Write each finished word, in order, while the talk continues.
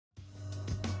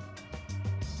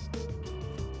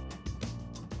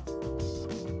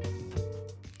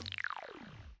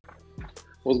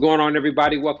What's going on,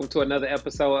 everybody? Welcome to another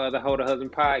episode of the Hold a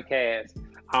Husband podcast.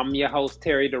 I'm your host,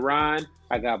 Terry Duran.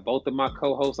 I got both of my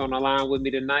co-hosts on the line with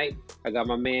me tonight. I got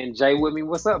my man Jay with me.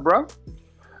 What's up, bro?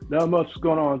 Not much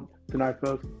going on tonight,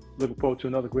 fellas. Looking forward to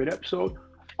another great episode.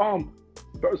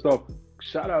 First off,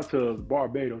 shout out to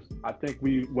Barbados. I think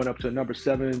we went up to number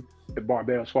 7 at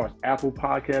Barbados as far as Apple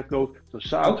Podcast goes. So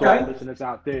shout out to our listeners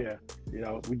out there. You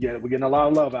know, we're getting a lot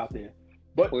of love out there.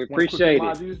 But we appreciate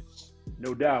it. You,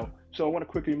 no doubt. So I want to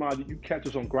quickly remind you, you catch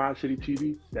us on Grind City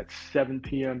TV. That's 7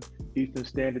 p.m. Eastern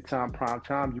Standard Time, prime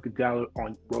time. You can download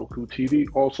on Roku TV,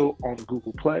 also on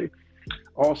Google Play.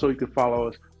 Also, you can follow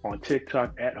us on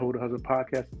TikTok at Hold a Husband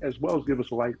Podcast, as well as give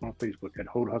us a like on Facebook at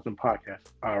Hold a Husband Podcast.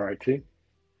 All right, T.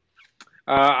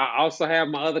 I also have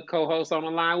my other co-host on the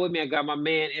line with me. I got my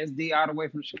man SD all the way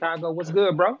from Chicago. What's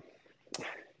good, bro?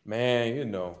 Man, you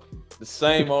know, the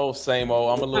same old, same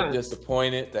old. I'm a little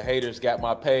disappointed. The haters got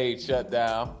my page shut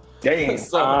down. Damn.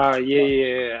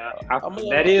 Yeah.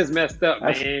 That is messed up,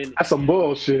 man. That's some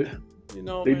bullshit. You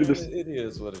know, man, it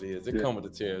is what it is. It come with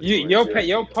the territory.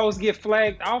 Your posts get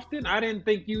flagged often? I didn't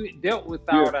think you dealt with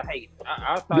all the hate.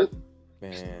 I thought...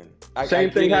 Man. I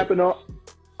think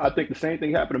the same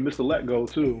thing happened to Mr. Let Go,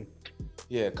 too.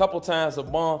 Yeah, a couple times a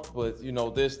month, but, you know,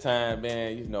 this time,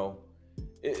 man, you know,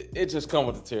 it just come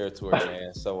with the territory,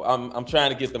 man. So I'm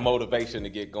trying to get the motivation to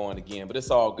get going again, but it's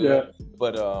all good. Yeah.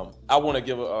 But I want to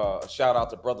give a shout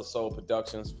out to Brother Soul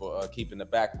Productions for keeping the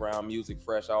background music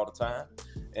fresh all the time.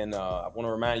 And I want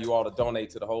to remind you all to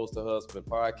donate to the Host to Husband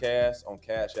podcast on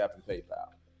Cash App and PayPal.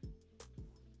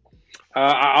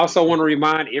 I also want to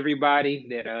remind everybody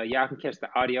that y'all can catch the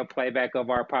audio playback of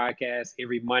our podcast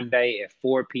every Monday at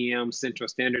 4 p.m. Central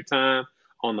Standard Time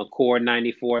on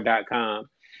thecore94.com.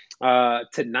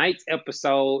 Tonight's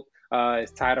episode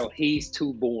is titled He's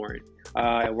Too Boring.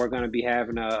 And we're going to be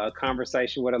having a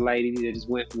conversation with a lady that just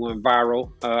went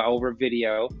viral over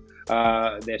video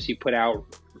that she put out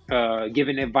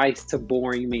giving advice to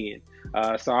boring men.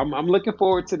 So I'm looking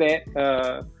forward to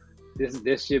that.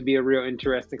 This should be a real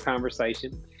interesting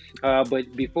conversation.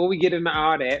 But before we get into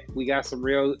all that, we got some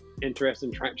real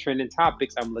interesting trending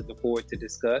topics I'm looking forward to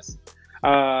discuss.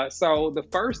 So the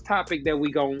first topic that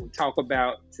we're going to talk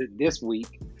about this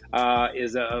week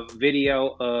is a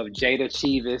video of Jada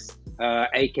Chivas,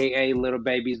 aka Little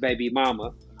Baby's baby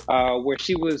mama, where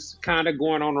she was kind of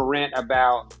going on a rant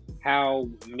about how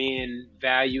men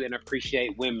value and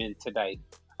appreciate women today.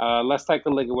 Let's take a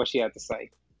look at what she had to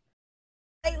say.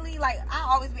 Lately, like,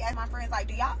 I always be asking my friends, like,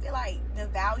 do y'all feel like the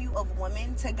value of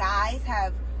women to guys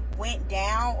have went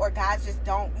down, or guys just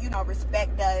don't, you know,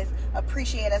 respect us,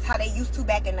 appreciate us how they used to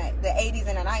back in the 80s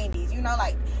and the 90s? You know,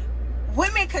 like,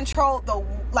 women control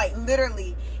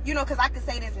literally, you know, because I could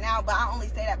say this now, but I only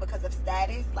say that because of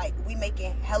status. Like, we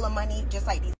making hella money just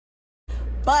like these.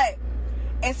 But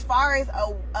as far as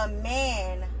a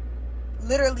man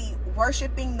literally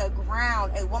worshiping the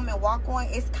ground a woman walk on,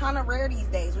 it's kind of rare these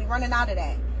days. We running out of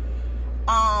that.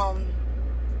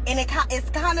 And it's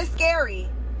kind of scary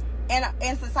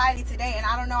in society today. And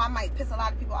I don't know, I might piss a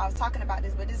lot of people off talking about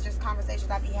this, but this is just conversations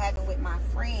I be having with my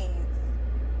friends.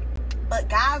 But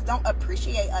guys don't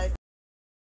appreciate us.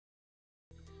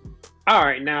 All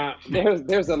right, now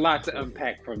there's a lot to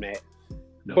unpack from that.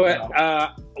 But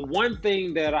one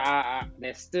thing that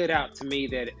stood out to me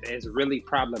that is really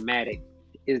problematic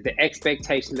is the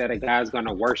expectation that a guy's going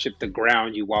to worship the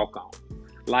ground you walk on.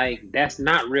 Like, that's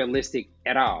not realistic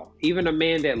at all. Even a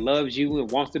man that loves you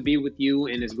and wants to be with you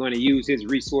and is going to use his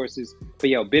resources for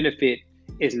your benefit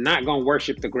is not going to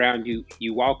worship the ground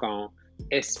you walk on,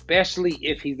 especially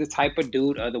if he's the type of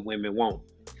dude other women want.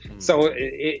 So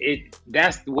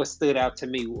that's what stood out to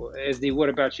me. SD, what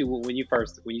about you when you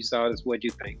saw this? What'd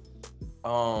you think?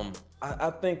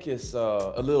 I think it's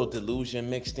a little delusion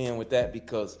mixed in with that,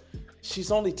 because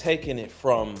she's only taking it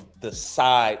from the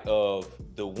side of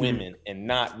the women and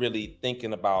not really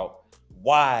thinking about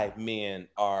why men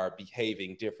are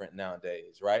behaving different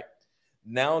nowadays, right?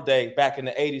 Nowadays, back in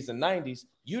the 80s and 90s,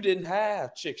 you didn't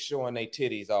have chicks showing their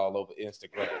titties all over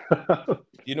Instagram.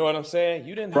 You know what I'm saying?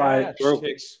 You didn't have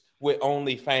chicks with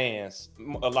OnlyFans.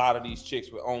 A lot of these chicks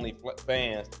with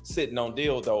OnlyFans sitting on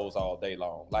dildos all day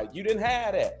long. Like, you didn't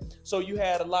have that. So you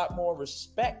had a lot more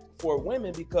respect for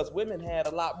women, because women had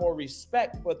a lot more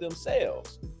respect for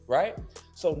themselves, right?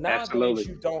 So nowadays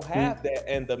you don't have that.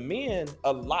 And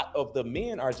a lot of the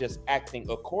men are just acting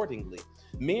accordingly.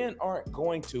 Men aren't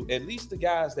going to, at least the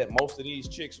guys that most of these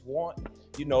chicks want,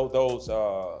 you know, those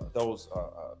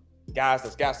guys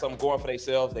that's got something going for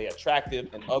themselves, they attractive,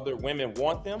 and other women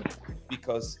want them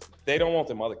because they don't want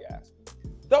them other guys.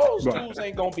 Those dudes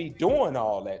ain't gonna be doing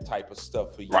all that type of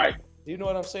stuff for you. Right. You know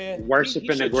what I'm saying? Worshiping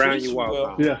the should ground treat you walk well.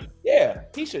 on. Yeah. Yeah,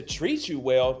 he should treat you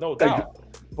well, no doubt.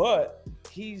 But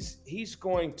he's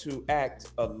going to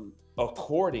act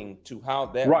according to how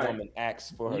that woman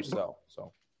acts for herself.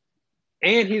 So,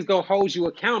 and he's gonna hold you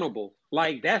accountable.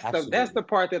 Like that's Absolutely. the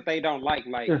part that they don't like.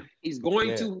 Like he's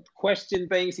going to question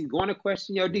things. He's going to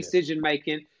question your decision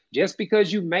making. Just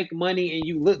because you make money and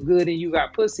you look good and you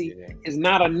got pussy is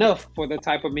not enough for the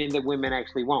type of men that women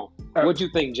actually want. What do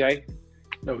you think, Jay?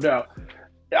 No doubt.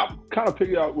 I'm kind of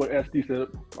picking out what SD said.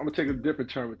 I'm gonna take a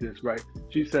different turn with this, right?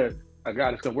 She said a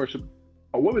guy that's gonna worship.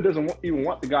 A woman doesn't even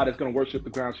want the guy that's gonna worship the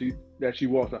ground that she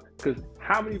walks on. Because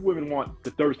how many women want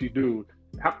the thirsty dude?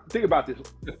 Think about this.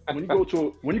 When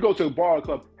you go to a bar or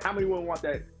club, how many women want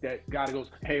that guy that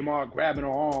goes, "Hey, Mark," grabbing her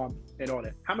arm and all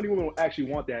that? How many women actually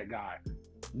want that guy?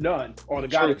 None. Or the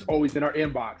guy that's always in our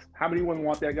inbox. How many women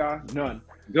want that guy? None.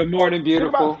 Good morning,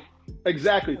 beautiful.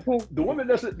 Exactly. The woman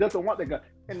doesn't want that guy.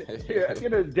 And here, at the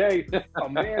end of the day,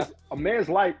 a man's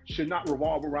life should not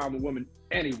revolve around the woman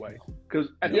anyway. Because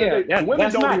at the end of the day, the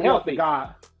women don't even want the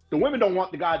guy. The women don't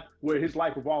want the guy where his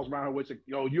life revolves around her, which is,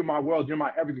 you're my world, you're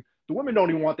my everything. The women don't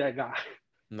even want that guy.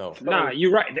 No. Nah,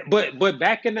 you're right. But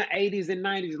back in the 80s and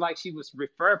 90s, like she was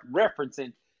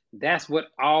referencing, that's what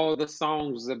all the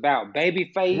songs was about.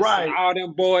 Babyface and all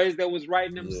them boys that was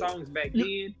writing them songs back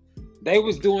then, they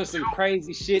was doing some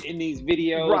crazy shit in these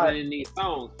videos and in these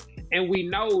songs. And we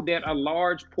know that a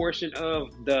large portion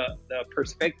of the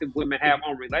perspective women have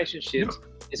on relationships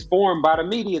is formed by the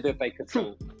media that they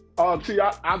consume. See,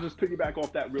 I'll just piggyback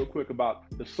off that real quick about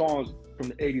the songs from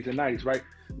the 80s and 90s, right?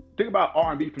 Think about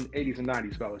R&B from the 80s and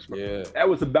 90s, fellas. Bro. Yeah. That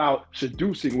was about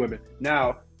seducing women.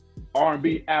 Now,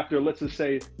 R&B after, let's just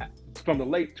say, from the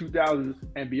late 2000s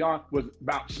and beyond was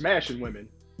about smashing women.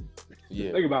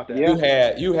 Yeah. Think about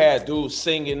that. You had dudes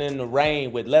singing in the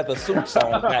rain with leather suits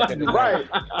on back in the day.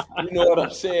 You know what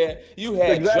I'm saying? You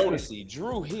had Jodeci,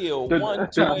 Drew Hill,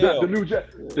 112.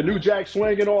 The New Jack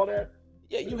Swing and all that.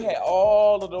 Yeah, you had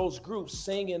all of those groups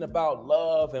singing about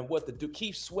love and what to do.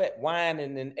 Keith Sweat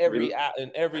whining in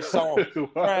every song,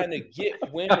 trying to get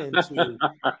women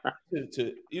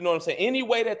to you know what I'm saying, any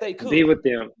way that they could be with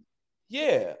them.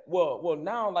 Yeah, well,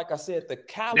 now, like I said, the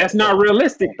caliber. That's not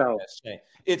realistic, though.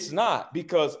 It's not,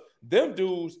 because them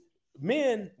dudes,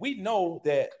 men, we know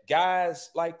that guys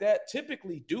like that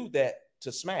typically do that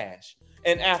to smash,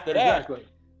 and after that.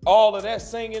 All of that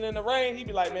singing in the rain, he'd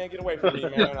be like, "Man, get away from me,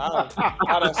 man! I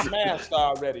done smashed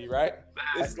already, right?"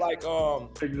 It's like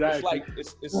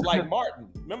it's like Martin.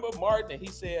 Remember Martin? And he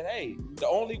said, "Hey, the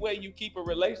only way you keep a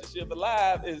relationship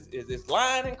alive is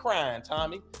lying and crying,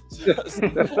 Tommy."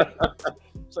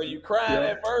 So you crying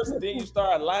at first, and then you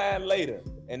start lying later,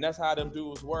 and that's how them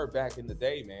dudes were back in the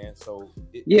day, man. So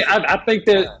I think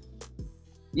that.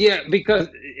 Yeah, because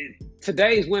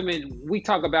today's women, we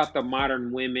talk about the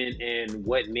modern women and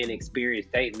what men experience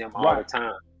dating them all the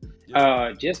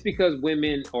time. Just because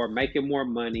women are making more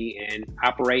money and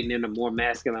operating in a more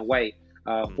masculine way,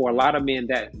 for a lot of men,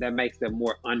 that makes them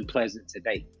more unpleasant to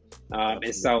date.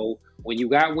 And so when you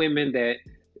got women that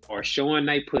are showing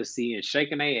their pussy and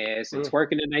shaking their ass and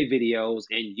twerking in their videos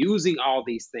and using all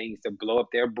these things to blow up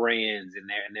their brands and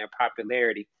their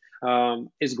popularity,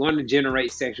 is going to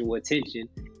generate sexual attention,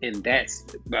 and that's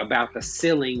about the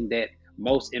ceiling that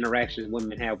most interactions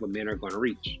women have with men are going to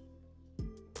reach.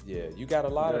 Yeah, you got a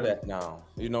lot of that now.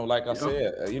 You know, like I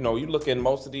said, you look at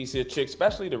most of these here chicks,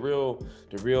 especially the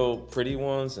real pretty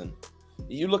ones, and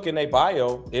you look in their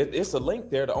bio, it's a link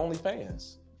there to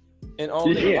OnlyFans. And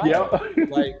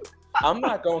like, I'm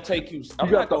not gonna take you.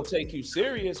 I'm not gonna take you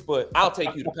serious, but I'll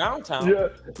take you to Pound Town. Yeah,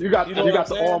 you got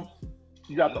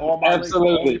the All My Links,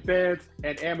 OnlyFans,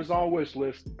 and Amazon wish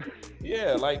list.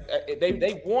 Yeah, like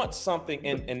they want something,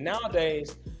 and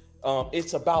nowadays,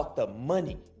 it's about the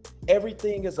money.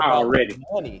 Everything is about the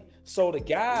money. So the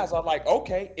guys are like,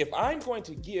 okay, if I'm going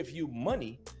to give you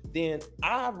money, then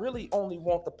I really only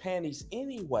want the panties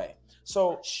anyway.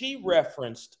 So she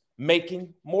referenced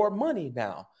making more money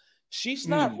now. She's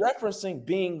not referencing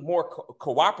being more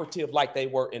cooperative like they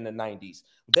were in the 90s.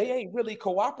 They ain't really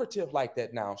cooperative like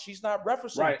that now. She's not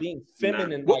referencing being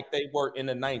feminine like they were in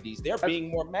the 90s. They're being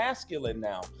more masculine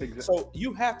now. Exactly. So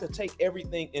you have to take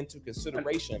everything into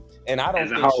consideration. And I don't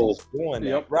think she's doing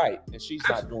that. Right. And she's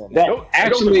not doing that.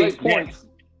 Actually, points.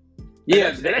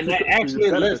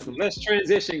 Let's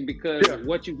transition, because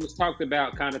what you just talked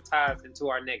about kind of ties into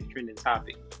our next trending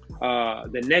topic.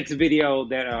 The next video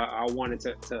that I wanted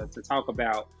to talk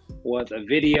about was a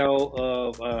video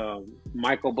of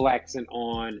Michael Blackson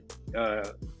on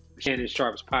Shannon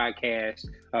Sharp's podcast,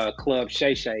 Club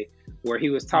Shay Shay, where he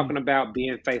was talking about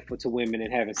being faithful to women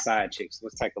and having side chicks.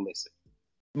 Let's take a listen.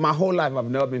 My whole life, I've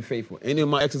never been faithful. Any of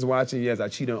my exes watching, yes, I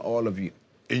cheated on all of you.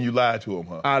 And you lied to him,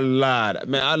 huh? I lied.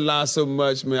 Man, I lied so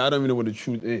much, man, I don't even know what the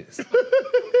truth is.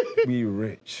 Be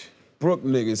rich. Broke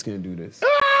niggas can't do this.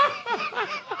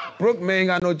 Broke man ain't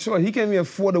got no choice. He can't even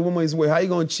afford a woman his way. How you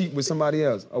gonna cheat with somebody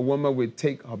else? A woman would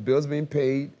take her bills being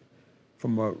paid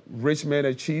from a rich man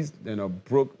that cheats than a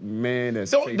broke man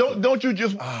that's faithful. Don't you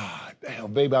just,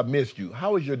 damn, babe, I missed you.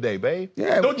 How was your day, babe?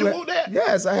 Yeah. Don't you want that?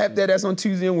 Yes, I have that. That's on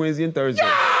Tuesday and Wednesday and Thursday.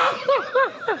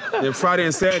 And Friday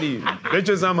and Saturday,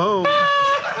 bitches, I'm home.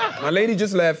 My lady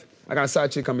just left. I got a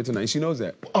side chick coming tonight. She knows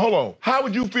that. Hold on. How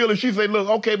would you feel if she said, look,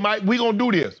 okay, Mike, we gonna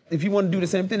do this? If you want to do the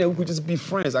same thing, then we could just be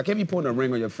friends. I can't be putting a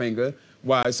ring on your finger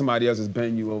while somebody else is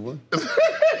bending you over.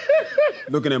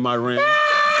 Looking at my ring.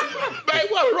 Man,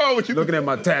 what's wrong with you? Looking at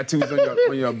my tattoos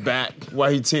on your back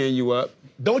while he tearing you up.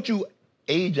 Don't you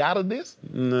age out of this?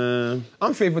 Nah.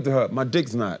 I'm faithful to her. My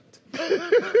dick's not.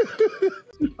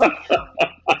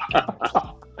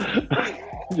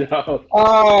 This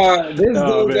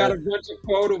dude got a bunch of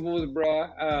quotables, bro.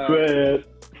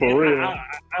 For real.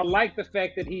 I like the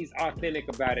fact that he's authentic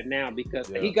about it now because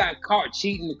he got caught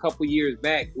cheating a couple years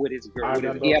back with his girl.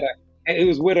 He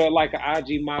was with like an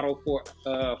IG model for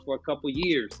a couple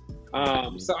years.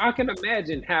 So I can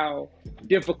imagine how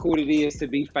difficult it is to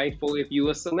be faithful if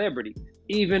you're a celebrity,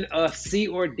 even a C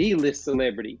or D list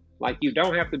celebrity. Like, you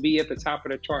don't have to be at the top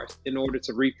of the charts in order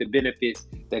to reap the benefits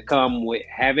that come with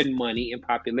having money and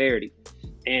popularity.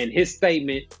 And his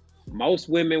statement, most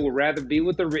women would rather be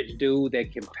with a rich dude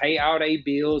that can pay all their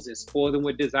bills and spoil them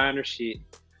with designer shit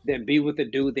than be with a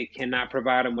dude that cannot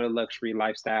provide them with a luxury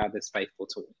lifestyle that's faithful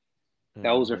to them.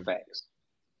 Those are facts.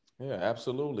 Yeah,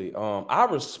 absolutely. I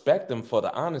respect them for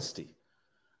the honesty.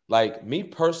 Like, me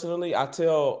personally, I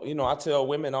tell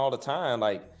women all the time,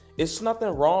 like, it's nothing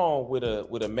wrong with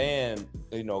a man,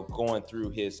 going through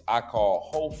his, I call,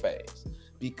 whole phase,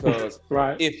 because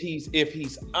if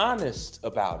he's honest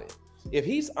about it, if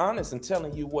he's honest and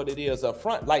telling you what it is up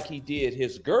front, like he did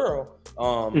his girl,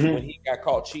 when he got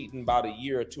caught cheating about a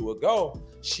year or two ago,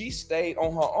 she stayed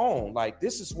on her own. Like,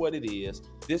 this is what it is.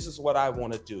 This is what I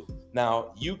want to do.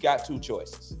 Now, you got two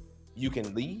choices. You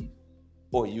can leave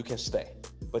or you can stay.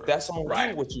 But that's on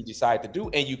you what you decide to do.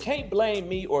 And you can't blame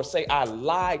me or say I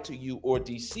lied to you or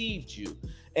deceived you.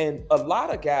 And a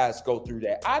lot of guys go through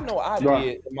that. I know I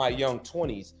did in my young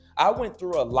 20s. I went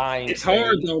through a lying. It's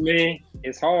hard though, man.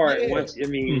 It's hard. Yeah.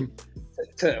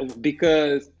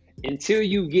 Because until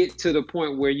you get to the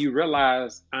point where you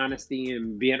realize honesty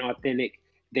and being authentic,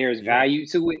 there's value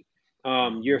to it.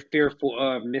 You're fearful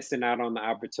of missing out on the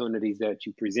opportunities that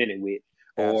you presented with.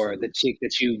 Or the chick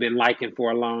that you've been liking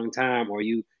for a long time, or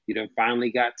you done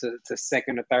finally got to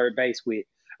second or third base with.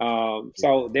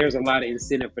 So there's a lot of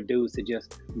incentive for dudes to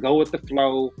just go with the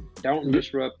flow, don't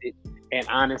disrupt it, and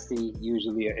honesty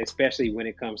usually, especially when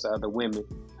it comes to other women.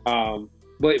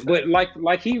 But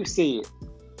like he said,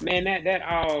 man, that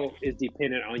all is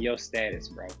dependent on your status,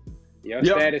 bro. Your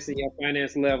status and your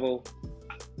finance level.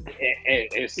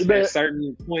 At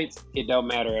certain points, it don't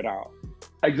matter at all.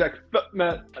 Exactly,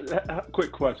 man.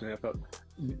 Quick question,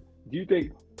 do you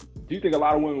think a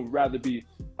lot of women would rather be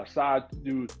a side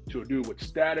dude to a dude with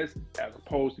status as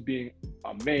opposed to being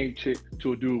a main chick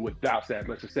to a dude without status?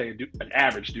 Let's just say an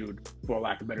average dude, for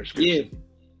lack of a better description.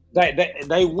 Yeah,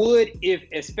 they would,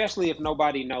 especially if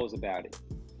nobody knows about it.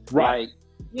 Right.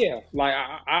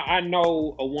 I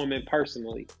know a woman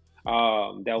personally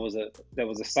that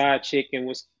was a side chick and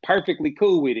was perfectly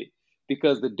cool with it.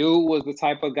 Because the dude was the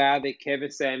type of guy that Kevin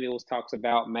Samuels talks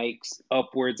about makes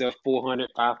upwards of $400,000,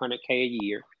 $500K a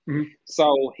year. Mm-hmm.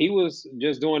 So he was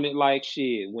just doing it like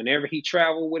shit. Whenever he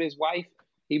traveled with his wife,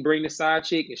 he bring the side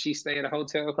chick and she stay at a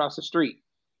hotel across the street.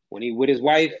 When he with his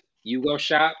wife, you go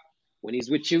shop. When he's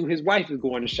with you, his wife is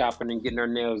going to shopping and getting her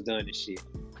nails done and shit.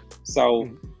 So,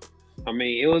 I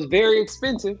mean, it was very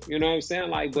expensive. You know what I'm saying?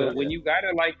 Like, but when you got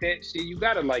it like that, shit, you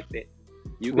got it like that.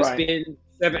 You can spend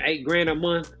 $7-8 grand a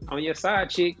month on your side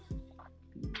chick.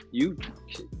 Your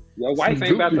wife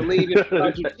ain't about to leave you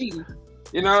about you cheating.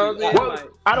 You know what I mean? Well,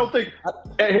 I don't think.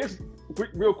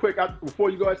 Real quick, before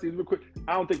you go, real quick.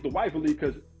 I don't think the wife will leave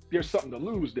because there's something to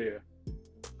lose there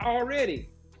already.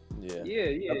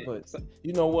 Yeah. But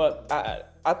you know what?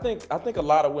 I think a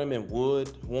lot of women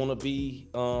would want to be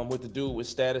with the dude with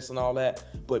status and all that.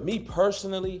 But me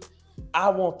personally, I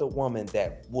want the woman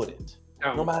that wouldn't.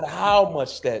 No matter how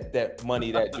much that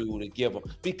money that dude would give them,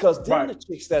 because them the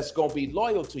chicks that's gonna be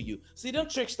loyal to you. See, them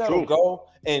chicks that'll go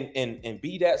and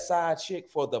be that side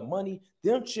chick for the money.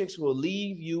 Them chicks will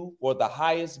leave you for the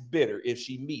highest bidder if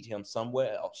she meet him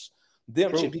somewhere else.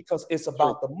 Them chicks, because it's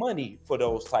about the money for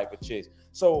those type of chicks.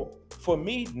 So for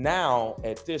me now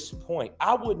at this point,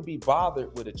 I wouldn't be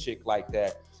bothered with a chick like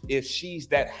that if she's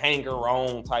that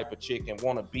hanger-on type of chick and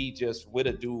want to be just with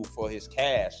a dude for his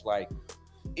cash. Like,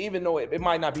 even though it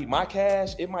might not be my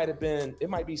cash, it might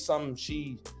be something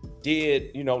she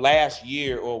did, last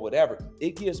year or whatever.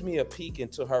 It gives me a peek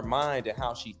into her mind and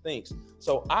how she thinks.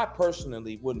 So I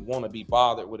personally wouldn't want to be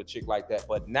bothered with a chick like that.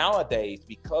 But nowadays,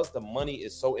 because the money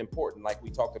is so important, like we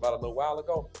talked about a little while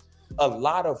ago, a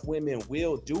lot of women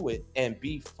will do it and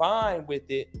be fine with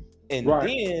it. And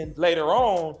then later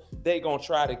on, they gonna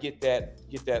try to get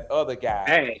that other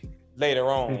guy later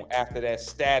on after that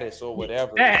status or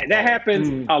whatever. That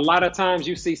happens a lot of times.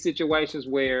 You see situations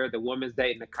where the woman's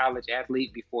dating a college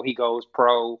athlete before he goes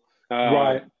pro.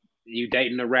 You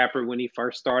dating a rapper when he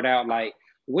first start out. Like,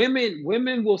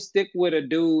 women will stick with a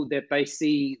dude that they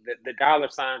see the dollar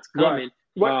signs coming.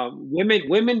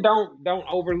 Women don't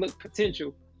overlook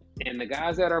potential, and the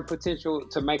guys that are potential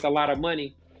to make a lot of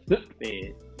money,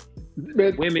 man,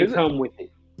 women come with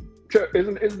it.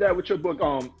 Isn't that what your book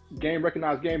Game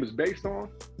Recognized Game is based on?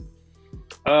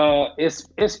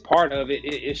 It's part of it.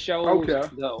 It shows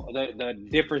the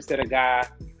difference that a guy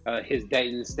his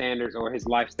dating standards or his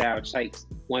lifestyle takes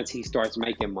once he starts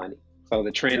making money. So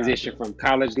the transition from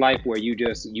college life where you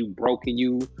broke and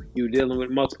you dealing with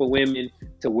multiple women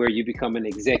to where you become an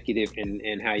executive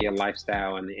and how your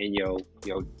lifestyle and your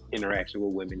interaction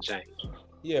with women change.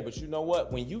 Yeah, but you know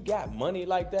what? When you got money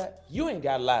like that, you ain't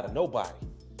got to lie to nobody.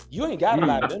 You ain't got to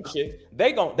lie to them chicks.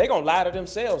 They gon' lie to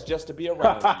themselves just to be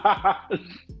around you.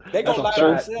 They gonna lie to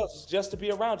themselves just to be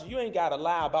around you. You ain't got to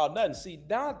lie about nothing. See,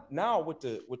 now with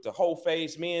the whole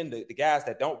phase men, the guys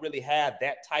that don't really have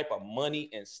that type of money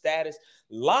and status,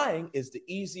 lying is the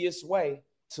easiest way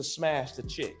to smash the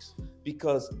chicks,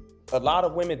 because a lot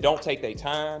of women don't take their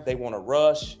time. They want to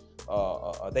rush.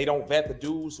 They don't vet the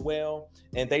dudes well,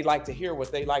 and they like to hear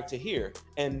what they like to hear.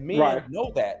 And men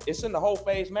know that. It's in the whole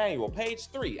phase manual, page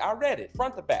 3. I read it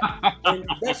front to back. And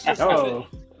that's just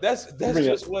that's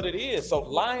just what it is. So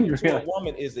lying to a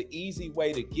woman is the easy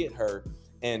way to get her.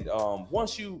 And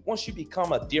once you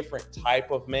become a different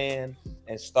type of man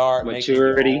and start making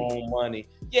your own money,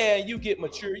 you get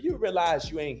mature. You realize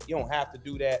you don't have to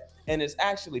do that, and it's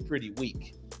actually pretty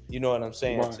weak. You know what I'm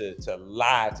saying? To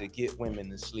lie to get women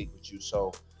to sleep with you.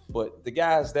 So, but the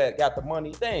guys that got the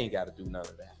money, they ain't got to do none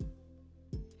of that.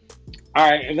 All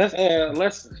right,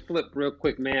 let's flip real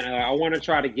quick, man. I want to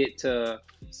try to get to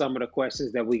some of the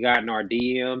questions that we got in our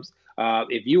DMs.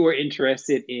 If you were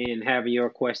interested in having your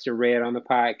question read on the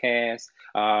podcast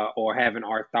or having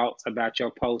our thoughts about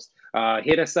your post,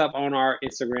 hit us up on our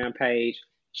Instagram page,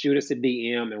 shoot us a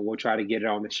DM, and we'll try to get it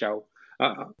on the show.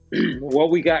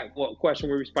 What question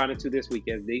we responded to this week,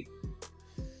 SD?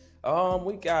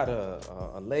 We got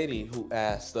a lady who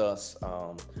asked us,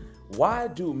 why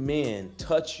do men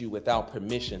touch you without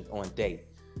permission on date?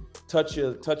 Touch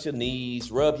your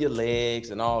knees, rub your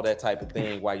legs, and all that type of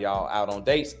thing while y'all out on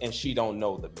dates, and she don't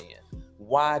know the men.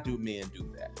 Why do men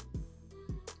do that?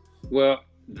 Well,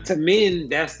 to men,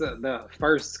 that's the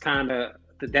first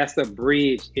that's the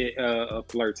bridge of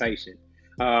flirtation.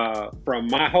 From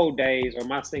my whole days or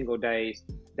my single days,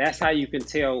 that's how you can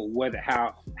tell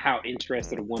how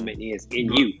interested a woman is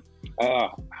in you.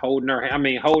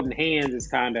 Holding hands is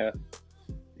kind of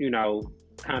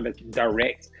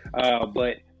direct,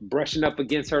 but brushing up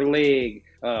against her leg,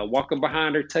 walking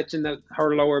behind her, touching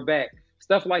her lower back,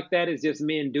 stuff like that is just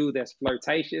men do that's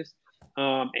flirtatious.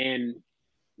 And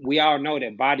we all know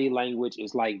that body language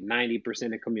is like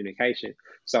 90% of communication.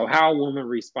 So how a woman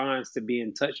responds to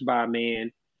being touched by a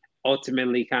man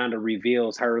ultimately kind of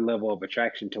reveals her level of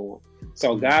attraction to him.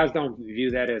 So guys don't view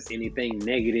that as anything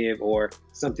negative or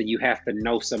something you have to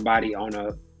know somebody on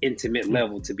a intimate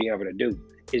level to be able to do.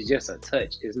 It's just a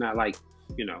touch. It's not like,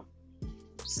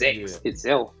 sex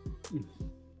itself.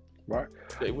 Right.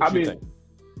 Hey,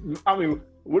 I mean,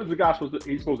 what is the guy supposed to?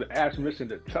 He's supposed to ask permission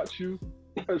to touch you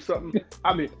or something?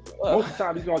 I mean, most of the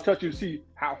time he's gonna touch you to see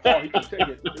how far he can take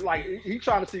it. Like he's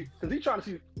trying to see.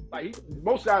 Like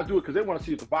most guys do it because they want to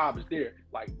see if the vibe is there.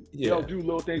 Like they'll do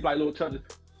little things like little touches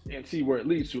and see where it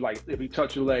leads to. Like if he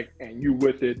touch your leg and you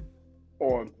with it,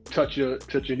 or touch your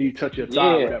knee, touch your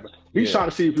thigh, or whatever. He's trying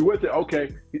to see if you're with it.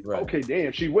 Okay, okay,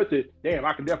 damn, she with it. Damn,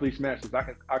 I can definitely smash this. I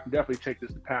can definitely take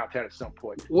this to Pound Town at some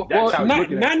point. That's how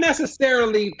not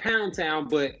necessarily Pound Town,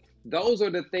 but those are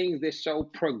the things that show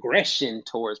progression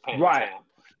towards Pound Town.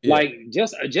 Yeah. Like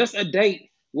just a date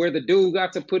where the dude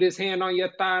got to put his hand on your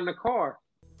thigh in the car.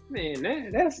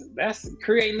 Man, that's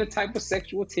creating the type of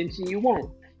sexual tension you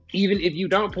want, even if you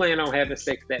don't plan on having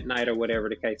sex that night or whatever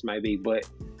the case might be. But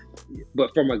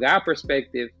But from a guy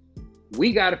perspective,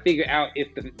 we got to figure out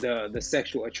if the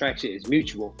sexual attraction is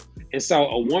mutual. And so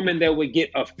a woman that would get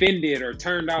offended or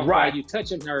turned off by you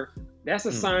touching her, that's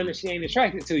a sign that she ain't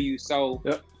attracted to you. So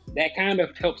that kind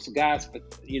of helps guys,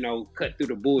 cut through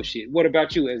the bullshit. What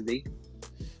about you, SD?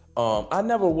 I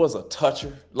never was a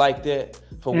toucher like that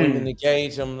for women to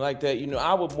engage them like that.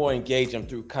 I would more engage them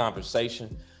through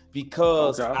conversation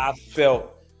because I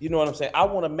felt, you know what I'm saying? I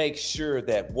want to make sure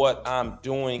that what I'm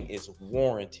doing is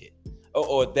warranted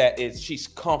or that she's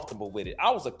comfortable with it.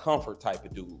 I was a comfort type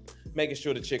of dude, making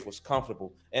sure the chick was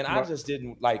comfortable. And I just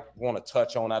didn't want to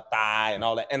touch on her thigh and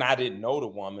all that. And I didn't know the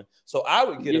woman. So I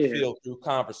would get a feel through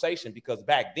conversation because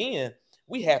back then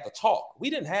we had to talk. We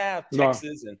didn't have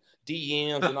texts and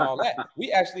DMs and all that.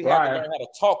 We actually had to learn how to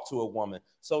talk to a woman.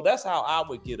 So that's how I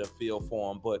would get a feel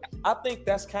for them. But I think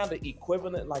that's kind of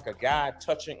equivalent, like a guy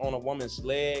touching on a woman's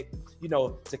leg,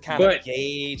 to kind of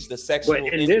gauge the sexual.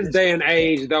 But in this day and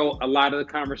age, though, a lot of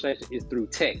the conversation is through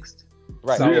text.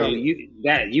 Right. So you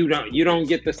don't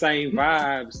get the same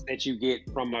vibes that you get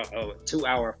from a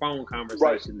 2-hour phone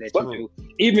conversation that you do.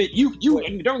 Even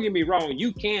you don't get me wrong,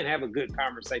 you can have a good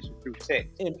conversation through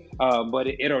text, but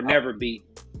it'll never be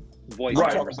voice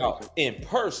conversation. In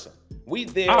person. We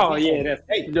there.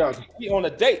 We on a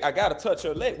date. I gotta touch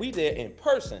her leg. We there in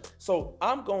person. So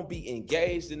I'm gonna be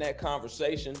engaged in that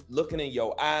conversation, looking in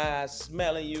your eyes,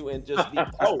 smelling you, and just be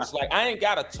close. Like I ain't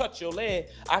gotta touch your leg.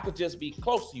 I could just be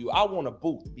close to you. I want a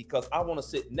booth because I want to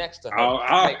sit next to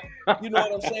her. You know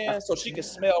what I'm saying? So she can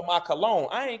smell my cologne.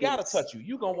 I ain't gotta touch you.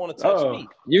 You gonna want to touch me.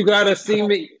 You gotta see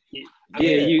me.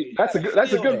 That's a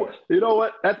good one. You know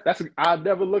what? I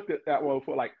never looked at that one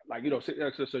for like sit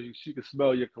next to her so she can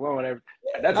smell your cologne and everything.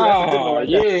 That's a good one right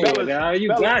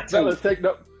there. Fellas,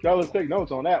 take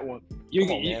notes on that one.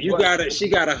 She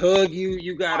gotta hug you.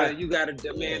 You gotta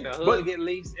demand a hug at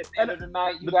least at the end of the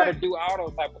night. You gotta do all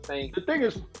those type of things. The thing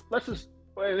is,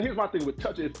 here's my thing with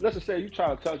touching. Let's just say you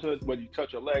try to touch her, whether you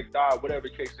touch her leg, thigh, whatever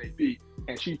the case may be,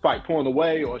 and she pulling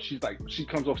away, or she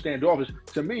comes off standoffish.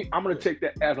 To me, I'm gonna take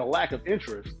that as a lack of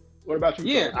interest. What about you?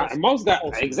 Yeah, most guys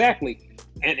exactly.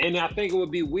 And I think it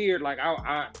would be weird. Like,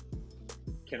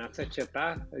 can I touch your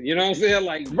thigh? You know what I'm saying?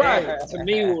 Like, that, to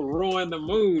me, would ruin the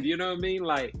mood. You know what I mean?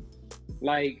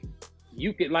 Like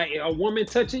you could a woman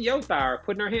touching your thigh or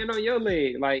putting her hand on your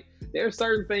leg. Like, there are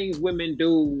certain things women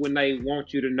do when they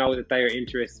want you to know that they are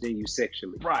interested in you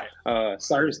sexually. Right.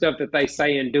 Certain stuff that they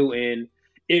say and do, and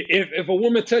if a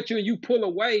woman touch you and you pull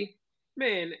away,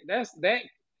 man, that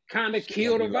kind of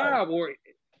kill the vibe. Or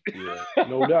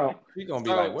no doubt. She's gonna be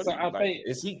like, "What?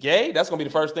 Is he gay?" That's gonna be the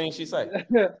first thing she say.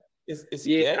 Is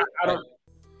he gay?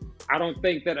 I don't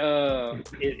think that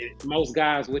most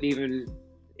guys would even.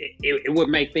 It would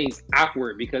make things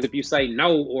awkward because if you say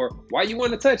no or why you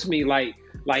want to touch me, like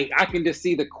I can just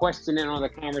see the questioning on the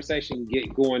conversation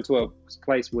going to a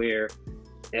place where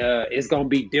it's gonna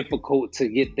be difficult to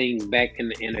get things back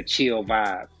in a chill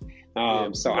vibe.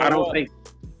 So I don't think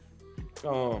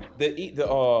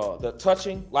the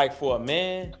touching, like for a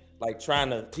man, like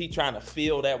trying to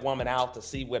feel that woman out to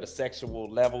see where the sexual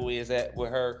level is at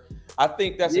with her. I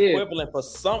think that's equivalent for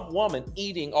some woman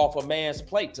eating off a man's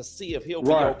plate to see if he'll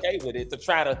be okay with it. To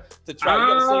try you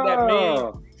gotta see that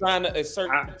man trying to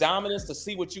assert dominance to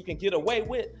see what you can get away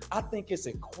with. I think it's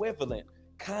equivalent,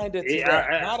 kind of to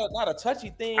that. Not a touchy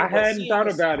thing. I hadn't thought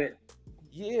about it.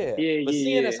 But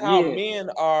seeing as how men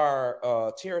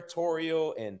are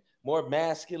territorial and more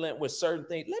masculine with certain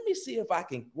things, let me see if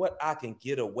what I can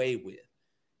get away with.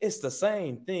 It's the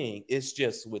same thing. It's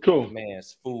just with the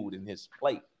man's food and his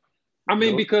plate. I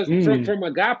mean, because from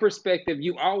a guy perspective,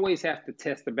 you always have to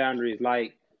test the boundaries.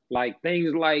 Like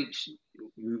things like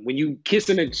when you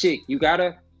kissing a chick, you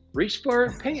gotta reach for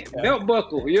her belt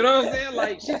buckle. You know what I'm saying?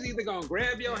 Like, she's either gonna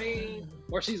grab your hand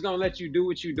or she's gonna let you do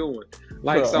what you're doing.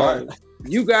 Like,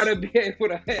 you gotta be able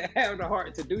to have the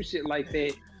heart to do shit like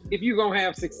that if you're gonna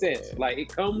have success. Like, it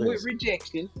comes with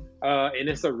rejection, and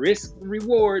it's a risk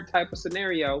reward type of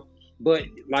scenario. But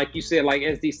like you said, like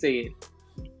SD said,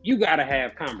 you gotta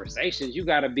have conversations. You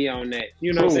gotta be on that.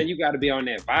 You know what I'm saying? You gotta be on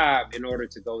that vibe in order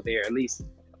to go there. At least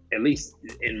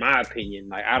in my opinion.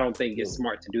 Like, I don't think it's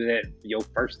smart to do that your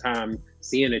first time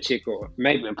seeing a chick, or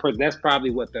maybe that's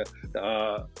probably what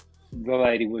the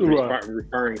lady was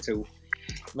referring to.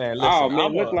 Man, listen,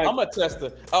 I'm gonna test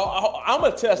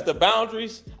the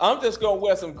boundaries. I'm just gonna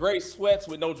wear some gray sweats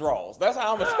with no drawers. That's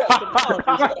how I'm gonna test the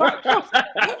boundaries.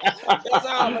 That's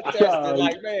how I'm gonna test it.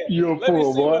 Like, man, you're a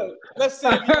fool, boy. Let's see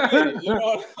if you get it. You know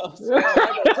what I'm saying?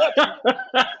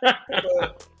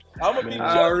 I'm gonna be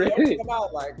judging. Come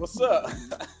out like, what's up?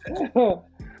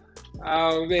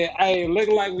 Oh man, hey,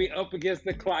 looking like we up against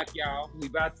the clock, y'all. We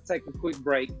about to take a quick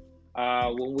break.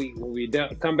 When we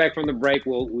come back from the break,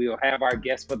 we'll have our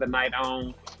guest for the night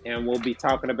on, and we'll be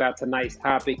talking about tonight's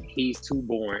topic: he's too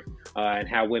boring, and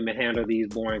how women handle these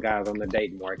boring guys on the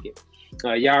dating market.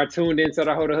 Y'all are tuned into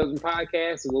the Hold a Husband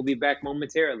podcast, and we'll be back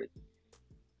momentarily.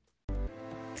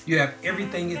 You have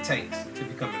everything it takes to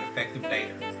become an effective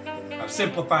dater. I've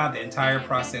simplified the entire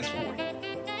process for you.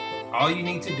 All you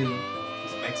need to do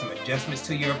is make some adjustments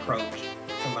to your approach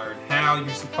to learn how you're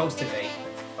supposed to date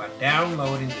by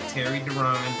downloading the Terry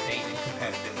Duran Dating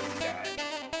Compatibility Guide.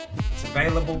 It's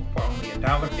available for only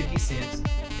 $1.50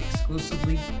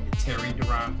 exclusively at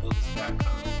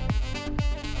terryduranbooks.com.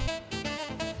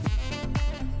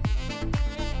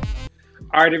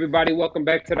 All right, everybody, welcome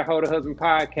back to the Hold a Husband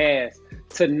podcast.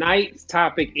 Tonight's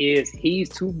topic is he's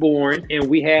too boring, and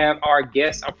we have our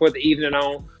guest for the evening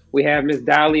on. We have Miss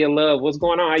Dahlia Love. What's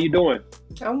going on? How you doing?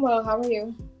 I'm well. How are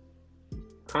you?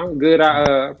 I'm good.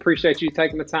 I appreciate you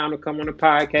taking the time to come on the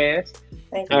podcast.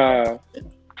 Thank you.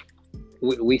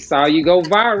 We saw you go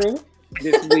viral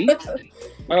this week.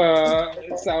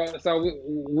 So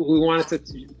we wanted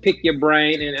to pick your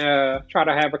brain and try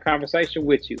to have a conversation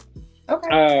with you.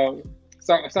 Okay.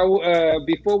 So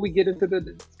before we get into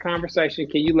the conversation,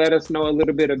 can you let us know a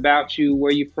little bit about you,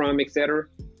 where you're from, etc.?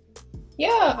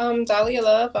 Yeah, I'm Dahlia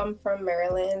Love. I'm from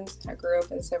Maryland. I grew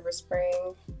up in Silver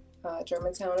Spring,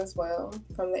 Germantown as well,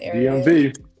 from the area.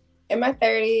 DMV. In my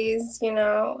 30s,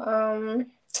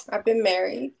 I've been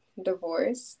married,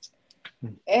 divorced,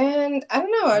 and I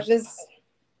don't know, I just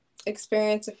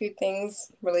experienced a few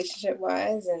things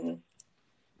relationship-wise and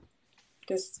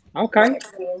just... Okay.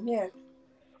 Yeah.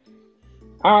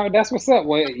 That's what's up.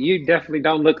 Well, you definitely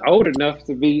don't look old enough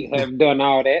to have done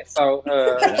all that. So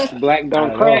black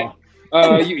don't crack.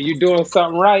 You doing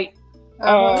something right.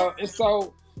 And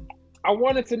so I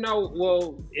wanted to know,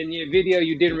 well, in your video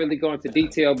you didn't really go into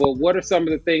detail, but what are some of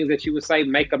the things that you would say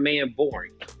make a man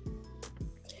boring?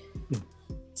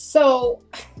 So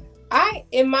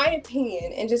in my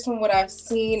opinion, and just from what I've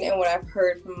seen and what I've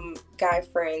heard from guy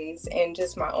friends and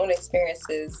just my own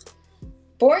experiences,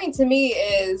 boring to me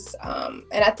is, and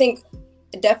I think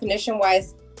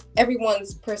definition-wise,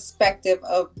 everyone's perspective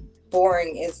of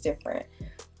boring is different.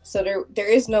 So there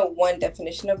is no one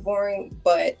definition of boring,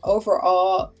 but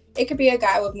overall, it could be a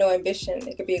guy with no ambition.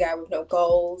 It could be a guy with no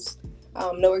goals,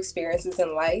 no experiences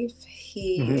in life.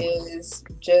 He is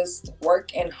just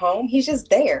work and home. He's just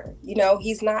there.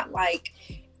 He's not like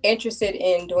interested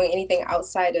in doing anything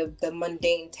outside of the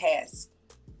mundane tasks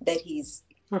that he's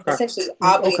essentially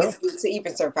obligated to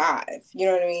even survive. You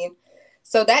know what I mean?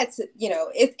 So that's,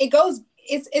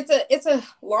 it's a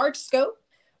large scope,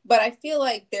 but I feel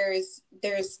like there's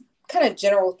kind of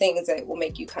general things that will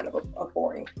make you kind of a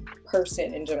boring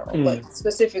person in general, but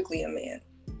specifically a man.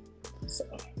 So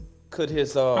could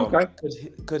his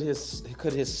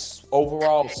could his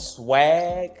overall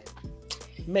swag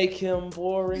make him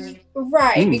boring?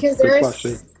 Right, because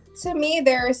to me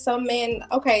there are some men.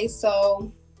 Okay,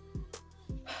 so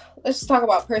let's just talk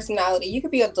about personality. You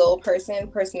could be a dull person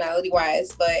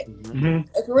personality-wise, but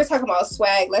if we were talking about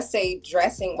swag, let's say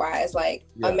dressing-wise,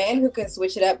 a man who can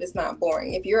switch it up is not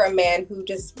boring. If you're a man who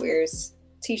just wears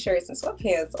t-shirts and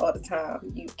sweatpants all the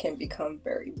time, you can become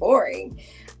very boring.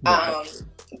 Right.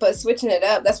 But switching it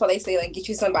up, that's why they say, get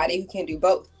you somebody who can do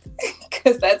both,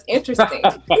 because that's interesting.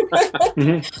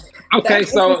 Okay,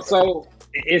 so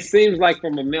it seems like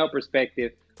from a male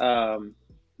perspective,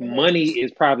 money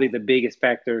is probably the biggest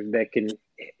factor that can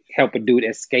help a dude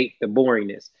escape the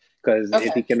boringness. Because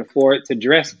if he can afford to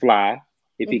dress fly,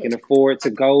 if he can afford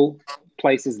to go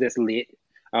places that's lit,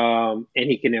 and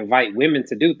he can invite women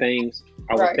to do things,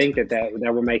 I would think that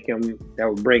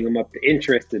would bring him up the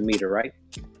interested meter, right?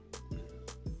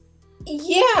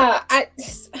 Yeah,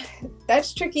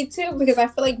 that's tricky too, because I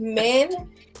feel like men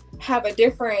have a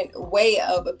different way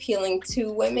of appealing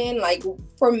to women. Like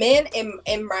for men,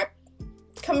 in my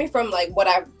coming from what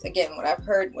I've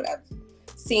heard, what I've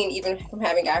seen, even from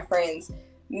having guy friends,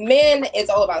 men,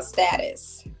 it's all about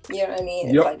status. You know what I mean?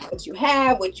 It's like what you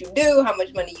have, what you do, how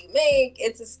much money you make.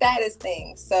 It's a status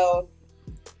thing. So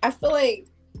I feel like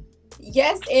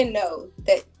yes and no.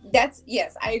 That's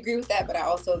yes, I agree with that, but I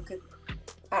also could.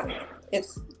 I don't know.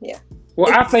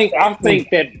 Well, I think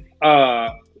that.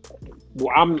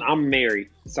 I'm married,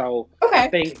 so I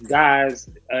think guys,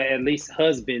 at least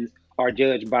husbands, are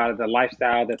judged by the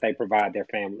lifestyle that they provide their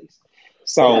families.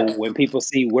 So when people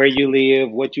see where you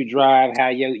live, what you drive, how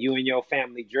you and your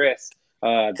family dress,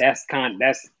 that's kind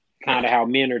of how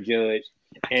men are judged.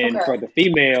 And for the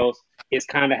females, it's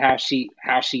kind of how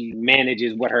she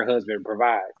manages what her husband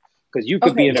provides. because you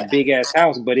could be in a big ass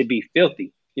house, but it'd be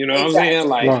filthy. You know what I'm saying?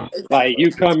 Like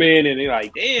you come in and you're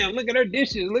like, damn, look at her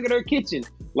dishes, look at her kitchen.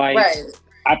 Like,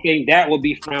 I think that would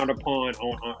be frowned upon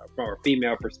from a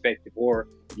female perspective, or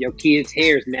your kid's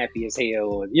hair's nappy as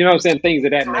hell, you know what I'm saying? Things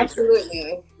of that nature.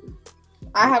 Absolutely.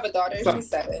 I have a daughter, she's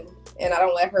 7, and I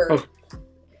don't let her.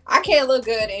 I can't look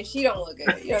good, and she don't look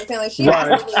good. You know what I'm saying? Like, she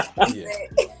has to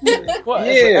look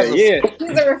decent.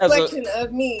 She's a reflection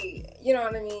of me. You know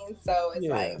what I mean? So it's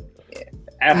like,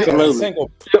 absolutely.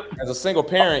 As a single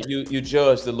parent, you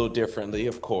judged a little differently,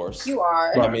 of course. You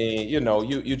are. I mean, you know,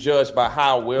 you judge by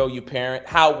how well you parent,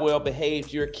 how well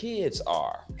behaved your kids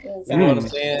are. Exactly. You know what I'm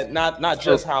saying? Not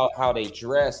just how they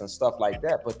dress and stuff like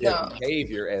that, but their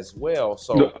behavior as well.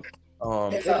 So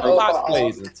a lot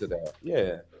plays into that.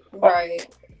 Yeah. Right.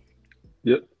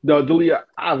 Yeah. No, Dalia,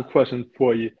 I have a question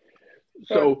for you.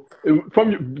 So,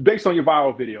 based on your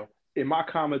viral video, in my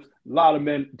comments, a lot of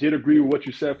men did agree with what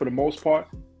you said for the most part.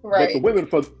 Right. But the women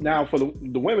for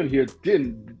the women here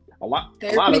didn't.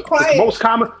 The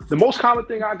most common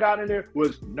thing I got in there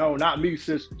was, no, not me,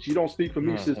 sis. She don't speak for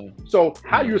me, sis. So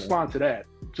how do you respond to that,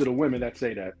 to the women that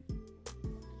say that?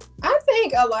 I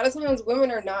think a lot of times women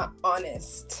are not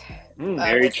honest.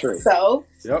 Very true. So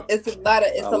it's a lot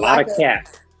of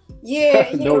cat. Yeah,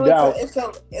 you no know, doubt.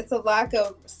 It's a lack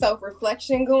of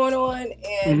self-reflection going on,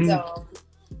 and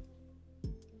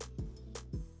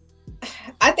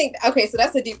I think so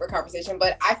that's a deeper conversation,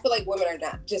 but I feel like women are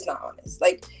not honest.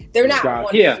 Like, they're not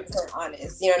 100%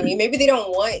 honest. You know what I mean? Maybe they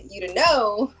don't want you to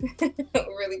know what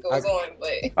really goes on,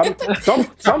 but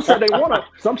some said they want to.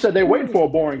 Some said they waiting for a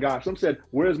boring guy. Some said,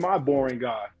 "Where's my boring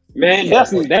guy?" Man,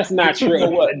 that's not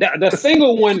true. The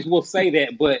single ones will say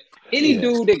that, but any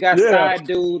dude that got side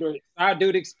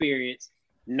dude experience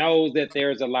knows that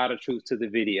there's a lot of truth to the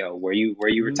video where you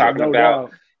were talking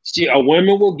about. A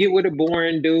woman will get with a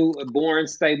boring dude, a boring,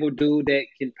 stable dude that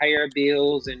can pay her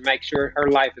bills and make sure her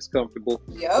life is comfortable.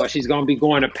 But she's gonna be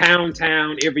going to Pound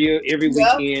Town every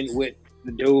weekend with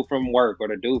the dude from work or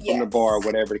the dude from the bar,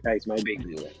 whatever the case may be.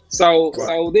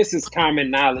 So this is common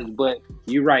knowledge, but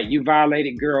you're right. You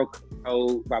violated girl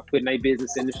code by putting their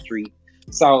business in the street.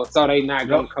 So they not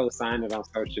gonna co-sign it on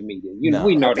social media.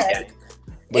 We know the game.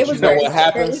 But it was very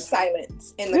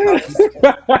silent in the conversation.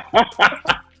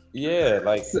 Yeah,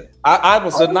 like I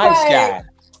was a nice guy.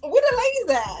 What a lady's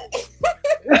at?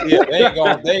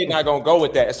 Yeah, they not gonna go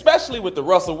with that, especially with the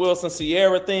Russell Wilson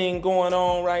Ciara thing going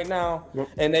on right now.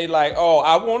 And they like, oh,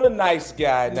 I want a nice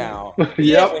guy now. When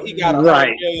he got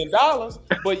 $100 million,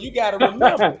 but you got to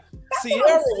remember,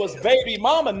 Ciara was baby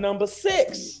mama number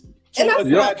 6.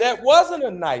 That wasn't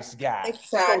a nice guy.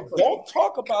 Exactly. So don't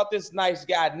talk about this nice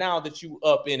guy now that you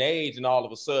up in age and all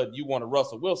of a sudden you want a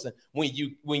Russell Wilson when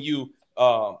you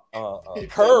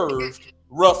curved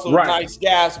Russell nice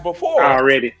guys before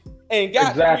already and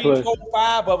got 3, 4,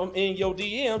 5 of them in your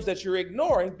DMs that you're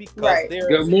ignoring because they're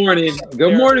good morning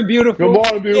beautiful.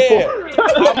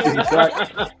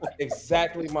 Yeah.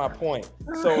 Exactly my point.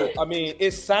 So I mean,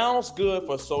 it sounds good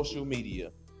for social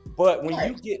media, but when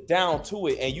you get down to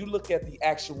it and you look at the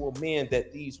actual men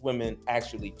that these women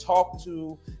actually talk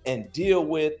to and deal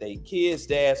with, they kids'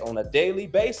 dads on a daily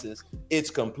basis, it's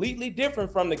completely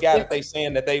different from the guy that they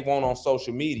saying that they want on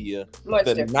social media,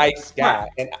 nice guy.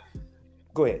 And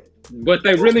go ahead. But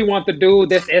they really want the dude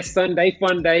that's at Sunday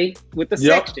Fun Day with the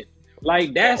section.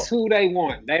 Like, that's who they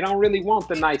want. They don't really want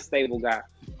the nice, stable guy.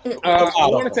 I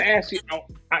wanted to ask you.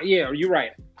 You're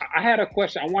right. I had a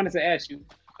question. I wanted to ask you.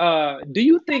 Do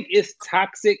you think it's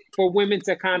toxic for women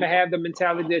to kind of have the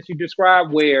mentality that you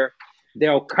described where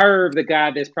they'll curve the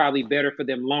guy that's probably better for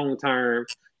them long term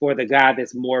for the guy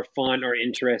that's more fun or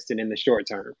interesting in the short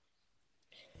term?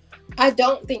 I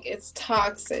don't think it's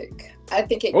toxic. I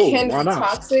think it can be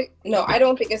toxic. No, I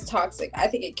don't think it's toxic. I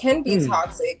think it can be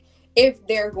toxic if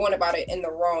they're going about it in the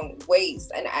wrong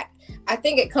ways. And I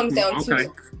think it comes down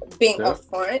to being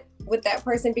upfront with that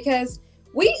person, because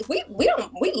we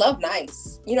love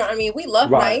nice. You know what I mean? We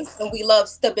love nice and we love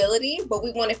stability, but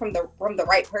we want it from the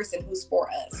right person who's for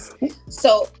us.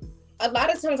 So a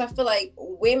lot of times I feel like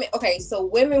women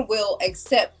will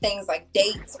accept things like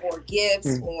dates or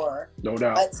gifts or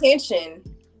attention,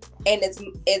 and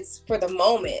it's for the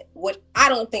moment. What I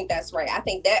don't think that's right. I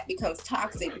think that becomes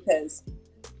toxic because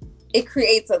it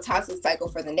creates a toxic cycle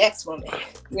for the next woman.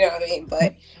 You know what I mean?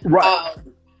 But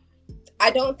I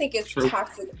don't think it's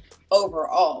toxic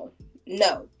overall.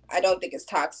 No, I don't think it's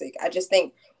toxic. I just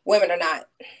think women are not.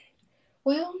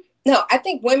 Well, no, I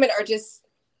think women are just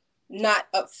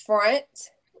not upfront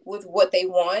with what they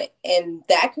want, and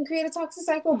that can create a toxic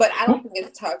cycle. But I don't think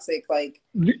it's toxic like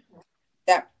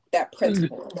that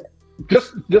principle.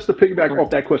 just to piggyback off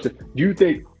that question, do you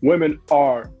think women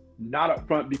are not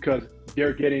upfront because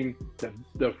they're getting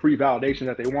the free validation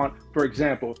that they want? For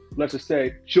example, let's just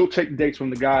say she'll take dates from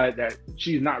the guy that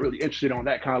she's not really interested on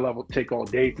that kind of level, take all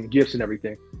dates and gifts and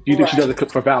everything. Do you think she does it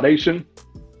for validation?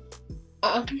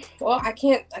 Well, I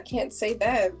can't say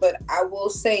that, but I will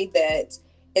say that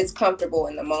it's comfortable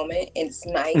in the moment. It's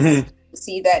nice to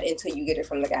see that until you get it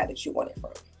from the guy that you want it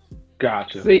from.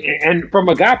 Gotcha. See, and from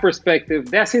a guy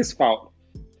perspective, that's his fault.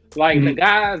 Like the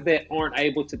guys that aren't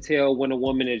able to tell when a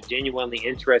woman is genuinely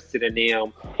interested in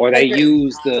them, or they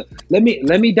use the let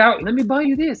me buy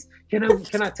you this. Can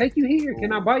I take you here?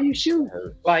 Can I buy you shoes?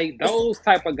 Like those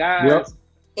type of guys,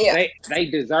 they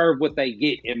deserve what they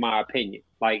get, in my opinion.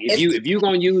 Like if you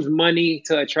gonna use money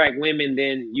to attract women,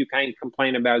 then you can't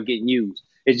complain about getting used.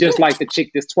 It's just like the chick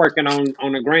that's twerking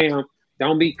on the ground.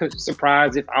 Don't be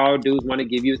surprised if all dudes want to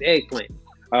give you his eggplant.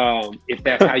 If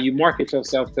that's how you market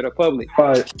yourself to the public.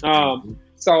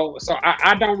 So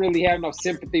I don't really have no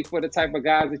sympathy for the type of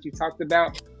guys that you talked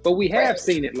about, but we have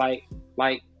seen it. Like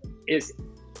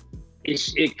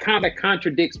it kind of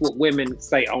contradicts what women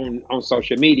say on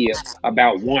social media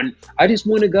about I just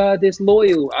want a guy that's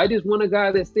loyal. I just want a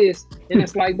guy that's this. And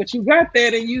it's like, but you got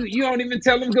that and you don't even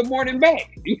tell them good morning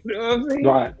back. You know what I'm saying?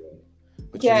 Right.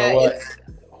 But you know what?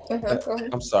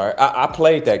 I'm sorry. I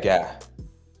played that guy.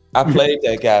 I played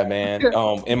that guy, man.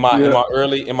 In my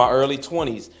early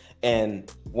 20s,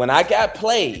 and when I got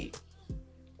played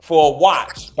for a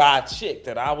watch by a chick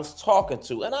that I was talking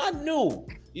to, and I knew,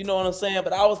 you know what I'm saying,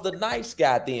 but I was the nice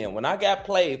guy then. When I got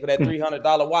played for that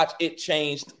 $300 watch, it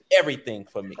changed everything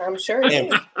for me. I'm sure.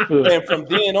 And from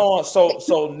then on,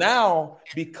 so now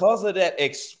because of that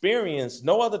experience,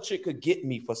 no other chick could get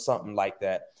me for something like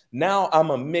that. Now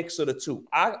I'm a mix of the two.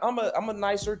 I'm a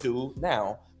nicer dude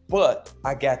now, but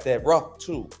I got that rough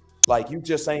too. Like you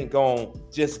just ain't gonna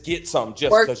just get something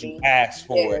just because you asked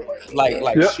for it.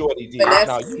 Like Shorty did.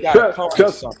 Now you gotta come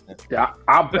with something. Yeah,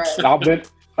 I've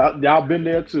been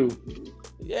there too.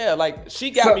 Yeah, like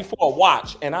she got me for a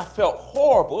watch and I felt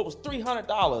horrible. It was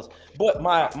 $300. But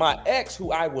my ex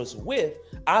who I was with,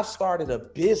 I started a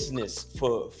business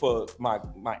for my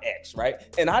ex, right?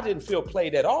 And I didn't feel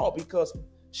played at all because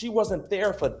she wasn't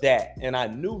there for that, and I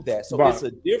knew that. So it's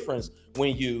a difference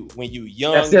when you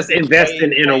young. That's just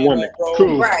investing in a woman.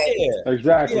 True. Right. Yeah.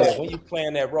 Exactly. Yeah, when you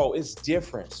playing that role, it's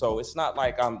different. So it's not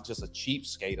like I'm just a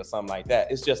cheapskate or something like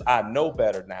that. It's just I know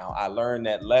better now. I learned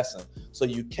that lesson. So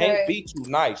you can't be too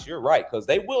nice. You're right, because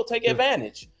they will take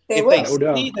advantage if they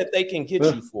see that they can get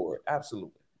you for it.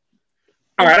 Absolutely.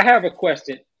 All right, I have a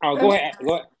question. Oh, go ahead.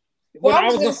 Well, I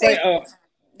was gonna say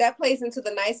that plays into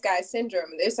the nice guy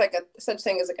syndrome. There's like such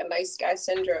thing as like a nice guy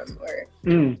syndrome where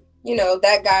you know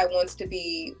that guy wants to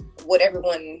be what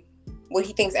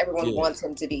he thinks everyone wants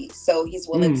him to be. So he's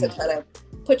willing to kind of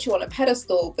put you on a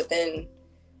pedestal. But then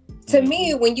to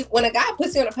me, when a guy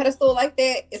puts you on a pedestal like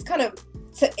that, it's kind of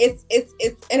it's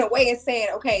in a way it's saying,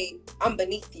 okay, I'm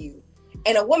beneath you.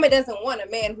 And a woman doesn't want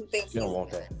a man who thinks he's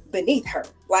beneath her.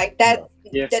 Like that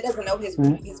that doesn't know his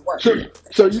worth.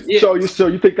 So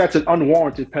you think that's an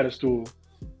unwarranted pedestal?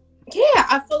 Yeah,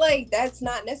 I feel like that's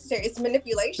not necessary. It's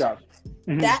manipulation.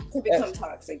 That could become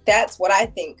toxic. That's what I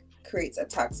think creates a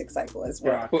toxic cycle as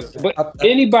well. But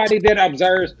anybody that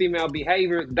observes female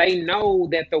behavior, they know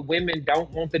that the women don't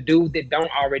want the dude that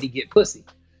don't already get pussy,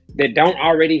 that don't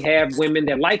already have women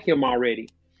that like him already.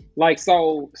 Like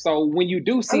so when you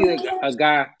do see a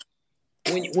guy,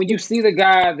 when you see the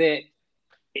guy that,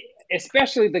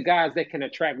 especially the guys that can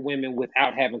attract women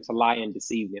without having to lie and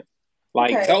deceive them,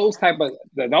 like those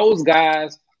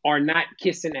guys are not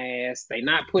kissing ass. They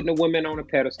not putting a woman on a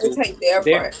pedestal. They take their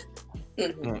front.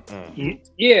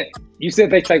 Yeah, you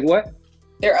said they take what?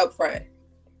 They're upfront.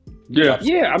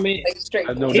 Yeah. I mean, like straight.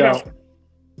 No doubt.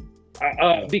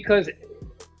 Because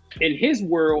in his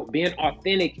world, being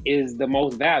authentic is the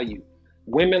most valued.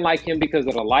 Women like him because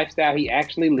of the lifestyle he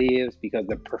actually lives, because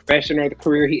the profession or the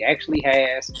career he actually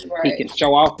has. He can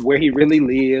show off where he really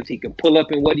lives. He can pull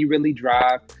up in what he really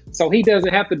drives. So he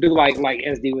doesn't have to do like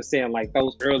SD was saying, like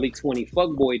those early 20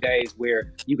 fuckboy days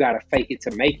where you got to fake it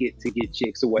to make it to get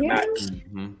chicks or whatnot.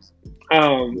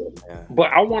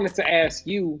 But I wanted to ask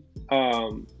you,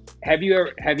 have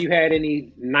you had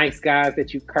any nice guys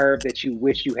that you curved that you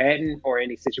wish you hadn't, or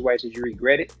any situations you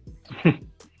regretted?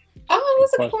 Oh,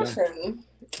 that's a good question.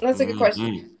 That's a good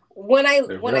question. When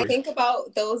I think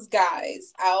about those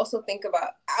guys, I also think about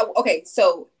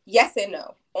so yes and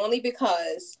no. Only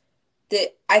because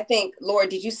I think, Lord,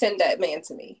 did you send that man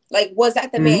to me? Like, was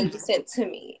that the man you sent to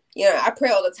me? You know, I pray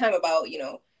all the time about,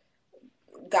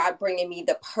 God bringing me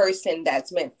the person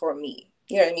that's meant for me.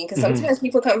 You know what I mean? Because sometimes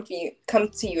people come to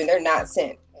you and they're not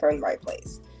sent from the right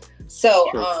place. So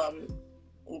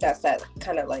that's that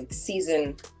kind of like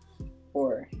season,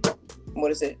 or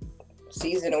what is it?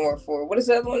 Season or for what is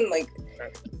the other one? Like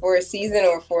for a season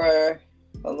or for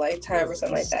a lifetime or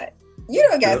something like that. You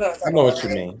know, guys know what I'm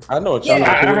talking about. I know what you mean.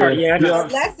 I know what you mean. A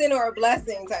lesson or a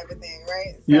blessing type of thing,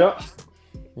 right? So,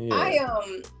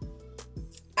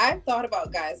 I've thought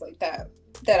about guys like that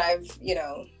I've,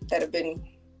 that have been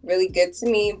really good to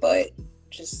me, but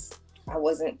just I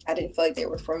didn't feel like they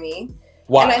were for me.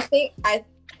 Why? And I think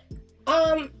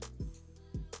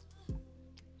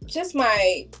just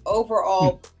my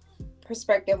overall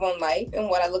perspective on life and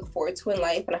what I look forward to in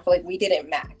life, and I feel like we didn't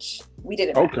match.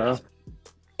 Match.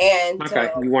 And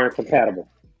you weren't compatible.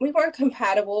 We weren't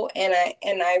compatible, and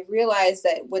I realized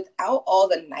that without all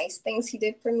the nice things he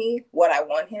did for me, would I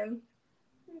want him?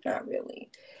 Not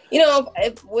really.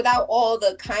 Without all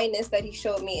the kindness that he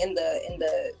showed me in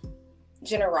the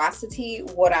generosity,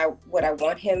 would I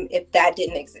want him if that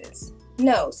didn't exist?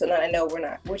 No. So now I know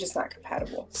we're just not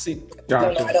compatible. See,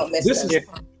 I don't miss them.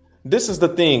 This is the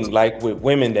thing, like with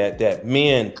women that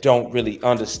men don't really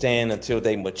understand until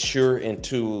they mature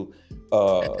into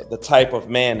the type of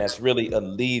man that's really a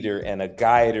leader and a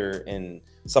guider and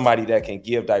somebody that can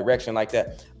give direction like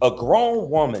that. A grown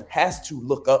woman has to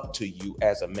look up to you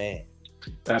as a man.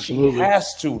 Absolutely. She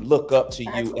has to look up to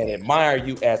you and admire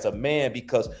you as a man,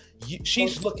 because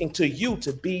she's looking to you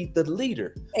to be the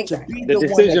leader, to be the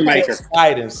decision maker,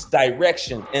 guidance,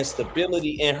 direction, and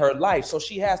stability in her life. So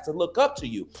she has to look up to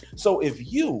you. So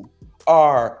if you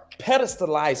are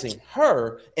pedestalizing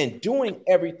her and doing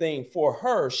everything for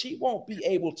her, she won't be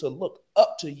able to look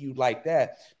up to you like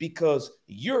that, because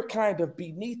you're kind of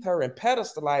beneath her and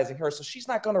pedestalizing her. So she's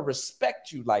not going to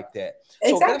respect you like that.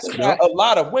 So that's why a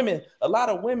lot of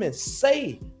women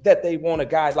say that they want a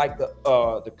guy like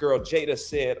the girl Jada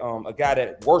said, a guy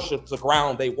that worships the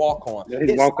ground they walk on.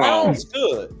 It sounds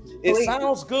good. It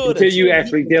sounds good until you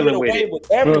actually dealing with it. With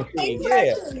everything,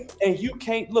 and you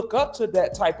can't look up to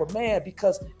that type of man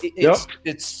because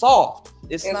it's soft.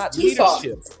 It's not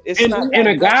leadership. And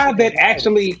a guy that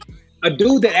actually. A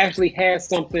dude that actually has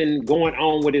something going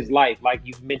on with his life, like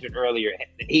you mentioned earlier,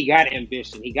 he got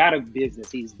ambition, he got a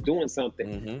business, he's doing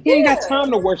something. He ain't got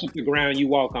time to worship the ground you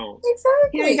walk on. Exactly.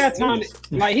 He ain't got time to,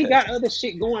 he got other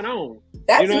shit going on.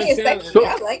 That's me is sexy.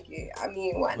 I like it. I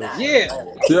mean, why not? Yeah,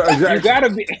 exactly. You gotta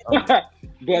be.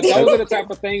 But those are the type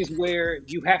of things where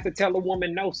you have to tell a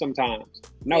woman no sometimes.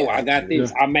 No, I got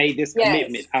this. I made this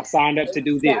commitment. I signed up to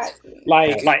do this.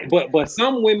 But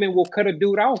some women will cut a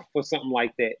dude off for something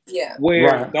like that. Yeah.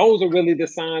 Where those are really the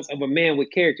signs of a man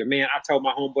with character. Man, I told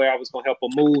my homeboy I was gonna help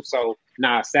him move, so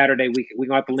Saturday we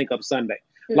gonna have to link up Sunday.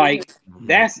 Like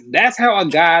that's how a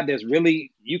guy that's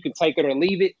really, you can take it or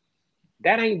leave it.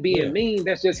 That ain't being mean.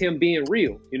 That's just him being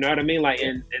real. You know what I mean? Like,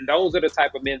 and those are the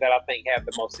type of men that I think have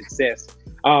the most success.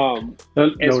 I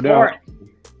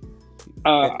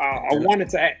wanted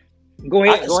to go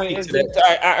ahead.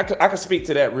 I can speak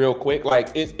to that real quick. Like,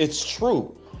 it's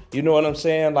true. You know what I'm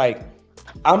saying? Like,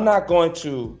 I'm not going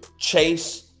to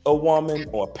chase a woman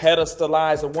or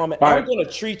pedestalize a woman. I'm going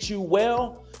to treat you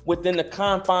well within the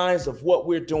confines of what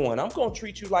we're doing. I'm going to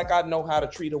treat you like I know how to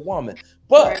treat a woman.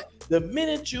 But the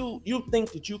minute you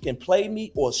think that you can play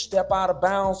me or step out of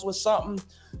bounds with something,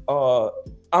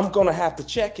 I'm going to have to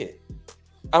check it.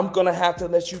 I'm going to have to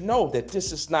let you know that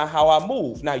this is not how I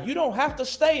move. Now, you don't have to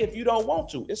stay if you don't want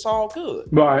to. It's all good.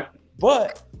 Right.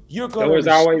 But you're going to... Doors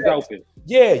always open.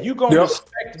 Yeah, you're going to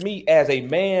respect me as a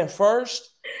man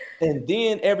first, and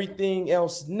then everything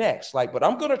else next. But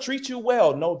I'm going to treat you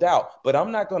well, no doubt. But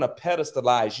I'm not going to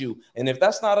pedestalize you. And if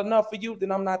that's not enough for you,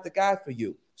 then I'm not the guy for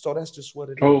you. So that's just what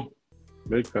it is. Oh,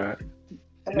 big fact.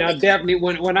 Now, Daphne,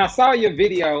 when I saw your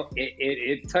video,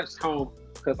 it touched home,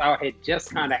 because I had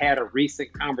just kind of had a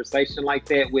recent conversation like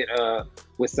that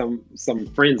with some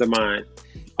friends of mine,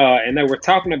 and they were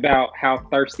talking about how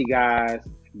thirsty guys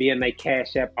be in their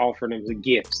Cash App offering them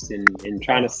gifts and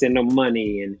trying to send them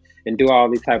money and do all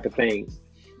these type of things.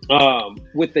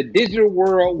 With the digital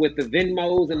world, with the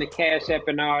Venmos and the Cash App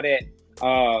and all that,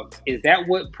 is that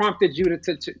what prompted you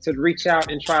to reach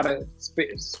out and try to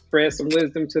spread some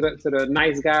wisdom to the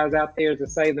nice guys out there to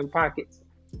save them pockets?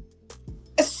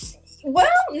 Well,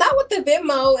 not with the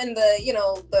Venmo and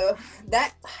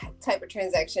that type of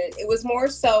transaction. It was more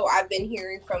so I've been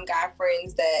hearing from guy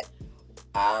friends that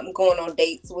going on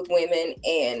dates with women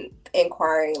and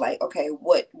inquiring like, okay,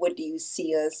 what do you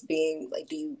see us being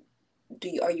like?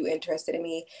 Are you interested in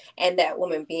me? And that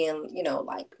woman being,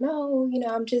 like, no,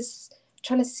 I'm just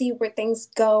trying to see where things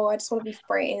go. I just want to be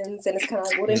friends. And it's kind of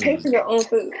like, well, then pay for your own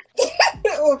food.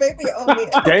 Oh, baby, oh me.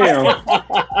 Damn.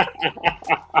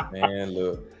 Man,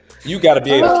 look, you got to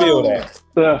be able to feel that.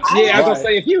 Yeah, I was gonna Right.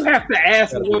 say if you have to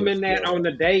ask a Gotta be woman a that fail. on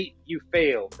the date, you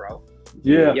fail, bro.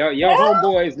 Yeah. Your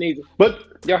homeboys need But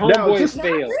your now, homeboys just- Not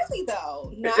fail. really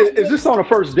though. Not is this really. on a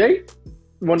first date?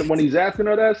 When he's asking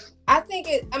her that? I think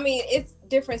it's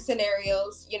different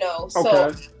scenarios, you know. So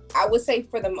Okay. I would say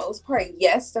for the most part,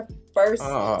 yes, the first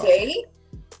Oh. date.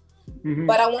 Mhm.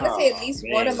 But I want to say Oh, at least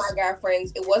one of man. my guy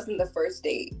friends, it wasn't the first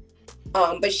date.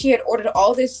 But she had ordered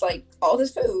all this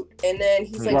food, and then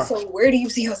he's like, Right. "So where do you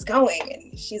see us going?"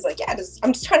 And she's like, "Yeah,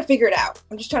 I'm just trying to figure it out.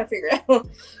 I'm just trying to figure it out."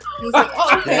 He's like,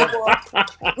 "Oh, okay,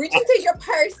 well, reach into your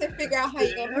purse and figure out how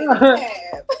you're gonna pay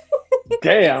the tab."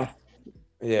 Damn.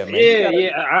 Yeah, man. Yeah, you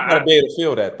yeah. gotta be able to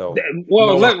feel that though. Well,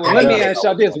 No, let me yeah. ask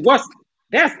y'all this: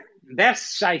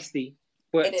 that's shiesty,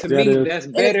 but It to is. me, That is. that's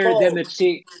is better than bold. the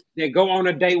chick that go on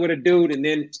a date with a dude and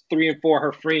then 3 and 4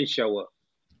 her friends show up.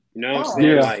 You know what I'm Oh. saying?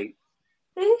 Yeah. Like,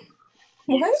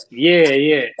 What?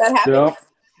 yeah. That happened.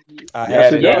 Yeah. I Yes,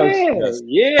 had it it. does.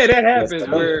 Yes. Yeah, that happens Yes,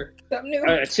 I where Something new.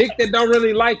 a chick that don't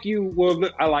really like you will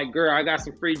look. I like, girl, I got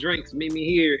some free drinks. Meet me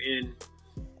here, and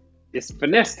it's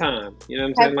finesse time. You know what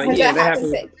I'm saying? Like, Has yeah, that that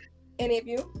happened happens. to any of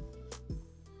you?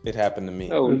 It happened to me.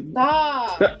 Oh,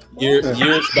 Stop. Years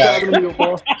back. Happened to me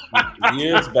before?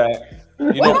 Years back.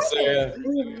 You know what I'm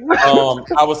saying?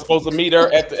 I was supposed to meet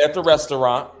her at the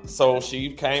restaurant. So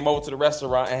she came over to the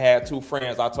restaurant and had 2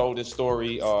 friends. I told this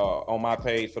story on my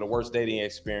page for the worst dating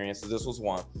experiences. This was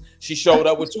one. She showed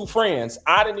up with 2 friends.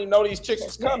 I didn't even know these chicks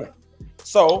was coming.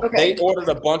 So Okay. they ordered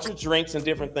a bunch of drinks and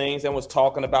different things and was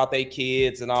talking about their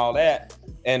kids and all that.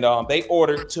 And they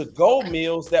ordered to-go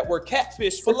meals that were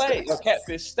catfish fillets or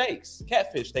catfish steaks.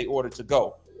 Catfish they ordered to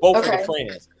go. Both of the Okay.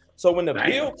 friends. So when the Damn.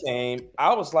 bill came,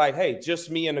 I was like, hey, just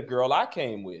me and the girl I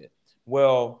came with.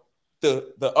 Well,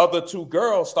 the other 2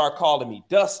 girls start calling me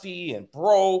Dusty and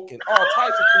broke and all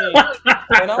types of things.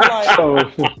 And Oh,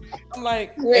 and Right,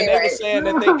 they were right. saying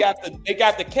that they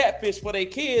got the catfish for their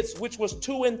kids, which was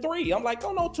 2 and 3. I'm like,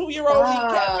 oh no, 2-year-olds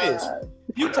eat catfish.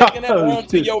 You taking that home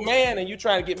to your man and you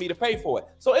trying to get me to pay for it.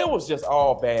 So it was just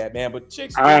all bad, man. But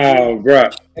chicks, bro.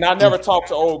 and I never talked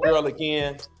to old girl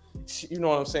again. You know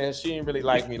what I'm saying? She didn't really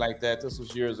like me like that. This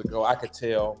was years ago. I could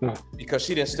tell because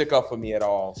she didn't stick up for me at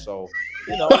all. So,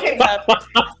 you know, Okay.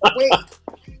 Wait,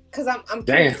 because I'm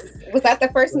Damn. curious. Was that the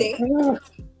first date?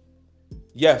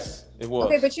 yes, it was.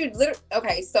 Okay, but you literally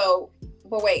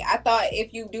but wait, I thought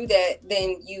if you do that,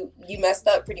 then you messed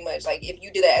up pretty much. Like if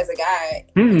you do that as a guy,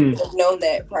 you have known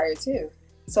that prior to.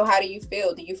 So how do you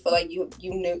feel? Do you feel like you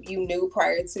knew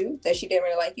prior to that she didn't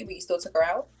really like you, but you still took her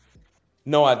out?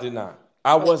 No, I did not.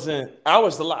 I was a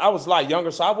lot younger,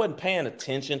 so I wasn't paying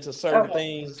attention to certain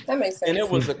things. That makes sense. And it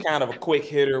was a kind of a quick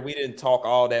hitter. We didn't talk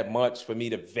all that much for me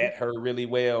to vet her really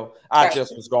well. I Right.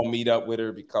 just was gonna meet up with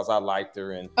her because I liked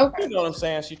her, and Okay. you know what I'm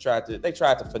saying. They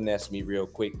tried to finesse me real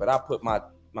quick, but I put my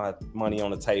money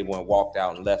on the table and walked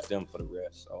out and left them for the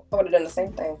rest. So I would have done the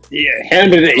same thing. Yeah,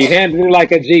 you handled it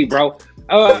like a G, bro.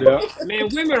 Yeah. Man,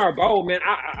 women are bold, man.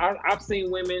 I've seen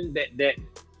women that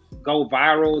go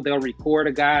viral. They'll record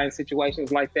a guy in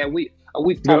situations like that.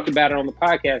 We've talked about it on the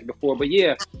podcast before, but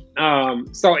yeah.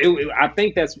 So I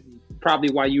think that's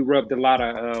probably why you rubbed a lot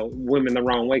of women the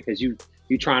wrong way, because you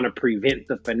trying to prevent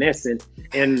the finessing,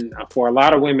 and for a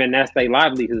lot of women, that's their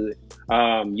livelihood.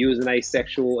 Using their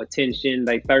sexual attention,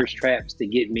 they thirst traps to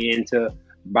get men to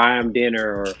buy them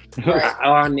dinner, or Right.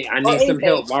 I need some anything.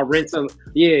 help. My rent's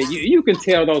you can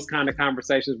tell those kind of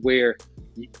conversations where,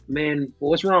 man,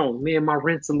 what's wrong? Man, my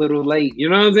rent's a little late. You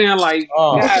know what I'm saying? Like,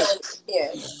 guys,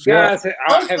 Yeah. guys have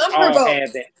all unprovoked.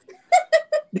 had that.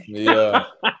 yeah,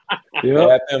 Yeah.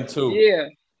 had them too. Yeah.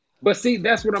 But see,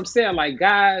 that's what I'm saying. Like,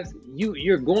 guys,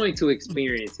 you're going to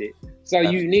experience it. So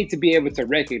you need to be able to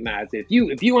recognize it.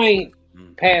 If you ain't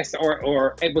past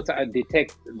or able to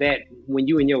detect that when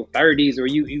you in your 30s or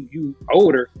you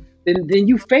older, then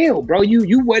you fail, bro.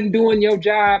 You wasn't doing your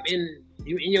job in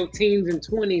your teens and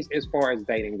 20s as far as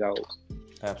dating goes.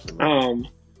 Absolutely.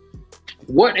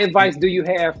 What advice do you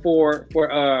have for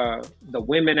the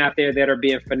women out there that are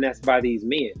being finessed by these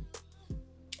men?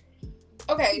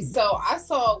 Okay, so I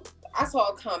saw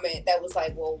a comment that was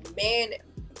like, well, men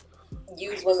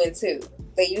use women too.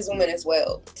 They use women as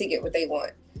well to get what they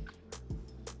want.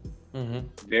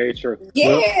 Mm-hmm. Very true.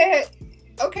 Yeah.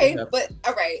 Okay, Yeah. but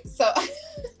all right. So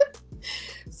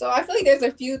so I feel like there's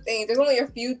only a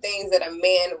few things that a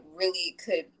man really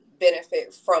could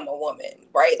benefit from a woman,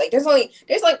 right? Like there's like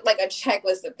a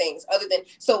checklist of things other than,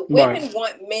 so women Right.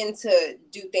 want men to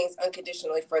do things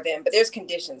unconditionally for them, but there's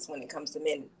conditions when it comes to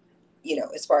men you know,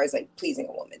 as far as like pleasing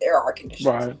a woman. There are conditions.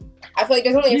 Right. I feel like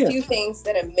there's only a Yeah. few things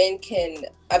that a man can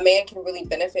really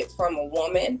benefit from a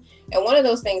woman, and one of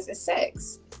those things is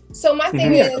sex. So my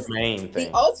thing That's is, the main the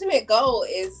thing. ultimate goal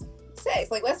is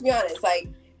sex. Like, let's be honest, like,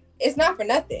 it's not for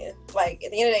nothing. Like,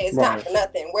 at the end of the day, it's not Right. for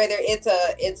nothing. Whether it's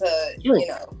a True. you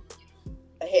know,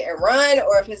 a hit and run,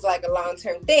 or if it's like a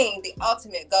long-term thing, the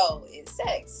ultimate goal is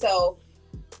sex. So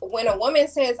when a woman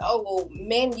says, oh, well,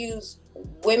 men use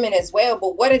women as well,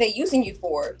 but what are they using you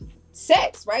for?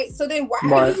 Sex, right? So then why are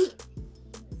Right. you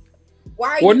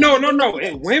Well, no. using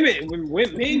And sex? women,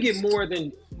 men get more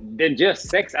than just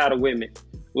sex out of women.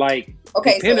 Like,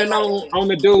 Okay, so depending on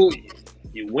the dude,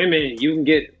 women, you can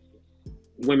get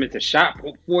women to shop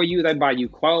for you. They buy you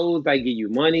clothes. They give you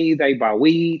money. They buy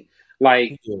weed.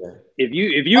 Like, Yeah. if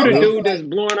you Okay, the so dude that's like,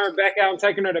 blowing her back out and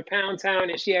taking her to Pound Town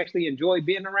and she actually enjoy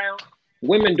being around,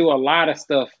 women do a lot of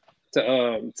stuff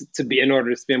to be in order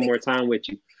to spend more time with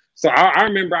you. So I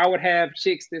remember I would have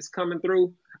chicks that's coming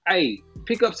through. Hey,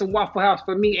 pick up some Waffle House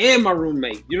for me and my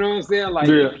roommate. You know what I'm saying? Like,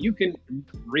 Yeah. you can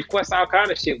request all kind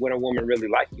of shit when a woman really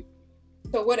like you.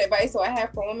 so what advice do I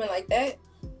have for women like that?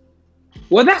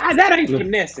 Well, that ain't Yeah.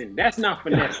 finessing. That's not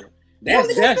finessing. No,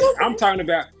 That's that's I'm talking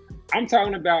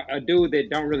about a dude that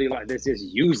don't really like, that's just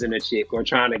using a chick or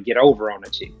trying to get over on a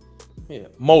chick. Yeah.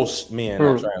 Most men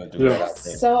are trying to do Yeah. that, I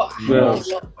think. So Yeah.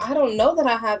 I don't know that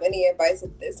I have any advice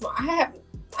at this moment.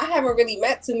 I haven't really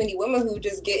met too many women who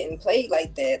just getting played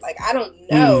like that. Like, I don't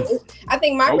know. I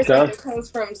think my Okay. perspective comes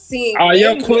from seeing. Oh,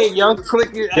 your men click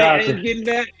get- Gotcha. ain't getting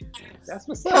that. That's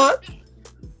what's up. Huh?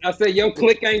 I said your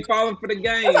click ain't falling for the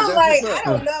game. I'm That's like, what's I up.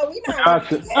 don't know. We not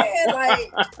Gotcha. yeah,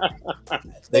 like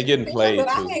They getting the played people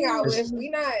that too. I hang out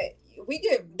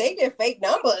with, they get fake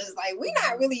numbers. Like, we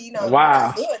not really, you know, Wow.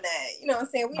 not doing that. You know what I'm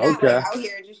saying? We not Okay. like out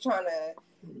here just trying to.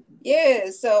 Yeah.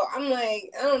 So I'm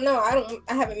like, I don't know.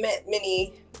 I haven't met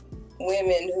many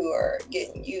women who are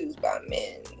getting used by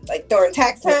men. Like during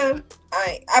tax time,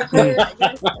 I've heard.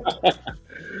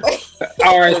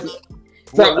 All right.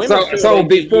 Well, women feel So they get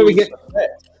before we used get, for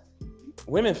sex.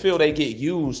 Women feel they get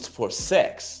used for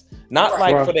sex, not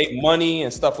Right. like for their money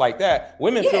and stuff like that.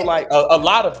 Women feel Yeah. like a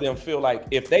lot of them feel like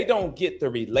if they don't get the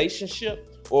relationship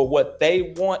or what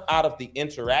they want out of the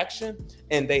interaction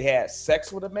and they had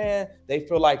sex with a man, they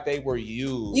feel like they were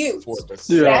used for the sex.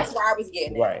 Yeah. That's where I was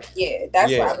getting at. Right. Yeah,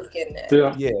 that's Yeah. where I was getting at.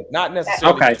 Yeah. Yeah, not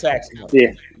necessarily Okay. for tax money.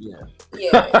 Yeah. Yeah,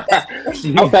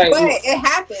 Yeah. okay. But it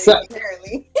happens, So-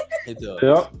 apparently. it does.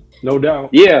 Yeah. No doubt.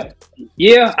 Yeah,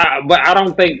 but I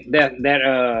don't think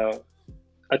that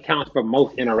accounts for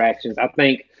most interactions. I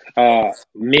think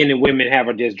men and women have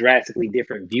a just drastically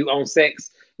different view on sex.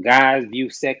 Guys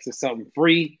view sex as something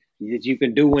free that you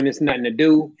can do when it's nothing to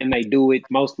do, and they do it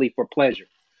mostly for pleasure.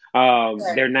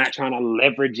 They're not trying to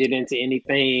leverage it into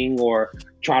anything or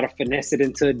try to finesse it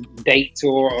into dates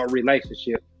or a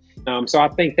relationship. So I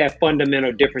think that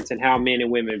fundamental difference in how men and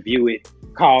women view it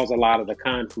cause a lot of the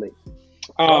conflict.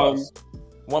 Plus,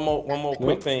 one more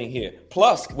quick thing here.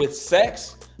 Plus, with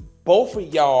sex, both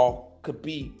of y'all could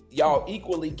be y'all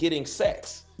equally getting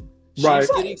sex. She's Right.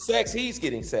 getting sex, he's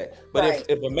getting sex. But Right.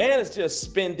 if a man is just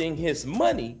spending his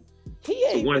money, he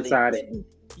ain't one-sided. Really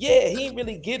he ain't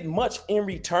really getting much in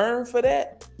return for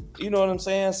that. You know what I'm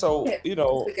saying? So, Yeah. you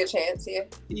know, It's a good chance, yeah.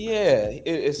 yeah,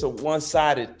 it's a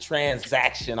one-sided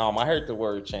transaction. I heard the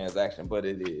word transaction, but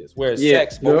it is. Whereas Yeah.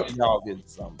 sex, both of y'all getting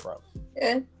something from.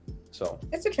 Yeah, So,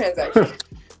 it's a transaction.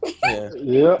 yeah.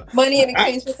 Yeah. Money in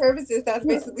exchange for services, that's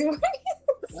basically what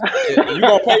You're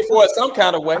gonna pay for it some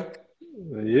kind of way.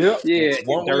 Yeah. Yeah,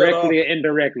 One way or directly or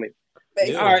indirectly.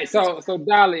 basically. All right, so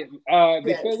Dolly, before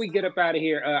Yes. we get up out of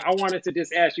here, I wanted to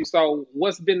just ask you. So,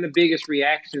 what's been the biggest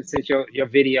reaction since your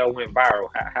video went viral?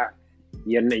 How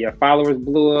your followers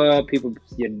blew up? People,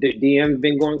 your DMs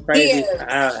been going crazy.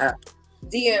 DMs.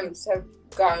 DMs have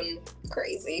gone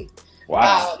crazy.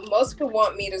 Wow. Most people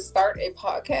want me to start a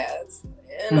podcast,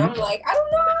 and I'm like, I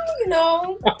don't know, you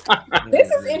know, this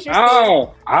is interesting.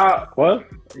 Oh, Well,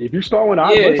 if you start with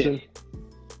I Yeah. listen.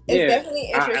 It's yeah.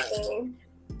 definitely interesting.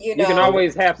 You know, You can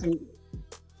always have some.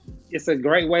 It's a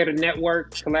great way to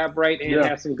network, collaborate, and Yeah.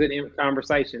 have some good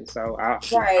conversations. So I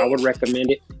Right. would recommend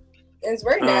it. it's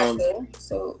very natural.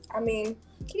 So I mean,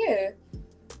 yeah,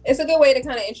 it's a good way to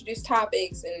kind of introduce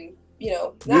topics and, you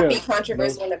know, not be Yeah.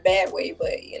 controversial in a bad way,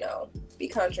 but, you know, be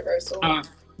controversial.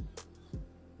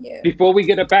 Yeah. Before we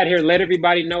get up out here, let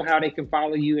everybody know how they can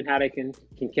follow you and how they can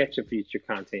catch your future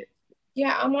content.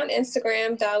 Yeah, I'm on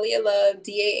Instagram, Dahlia Love,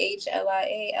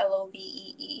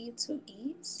 DAHLIALOVEE, 2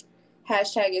 E's.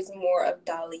 Hashtag is more of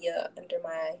Dahlia under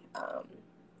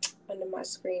my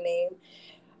screen name.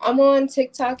 I'm on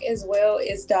TikTok as well.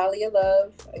 It's Dahlia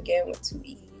Love, again with 2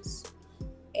 E's.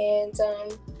 And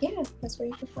yeah, that's where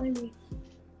you can find me.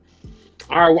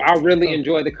 All right, I really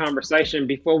enjoyed the conversation.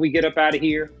 Before we get up out of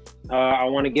here, I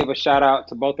want to give a shout out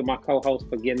to both of my co-hosts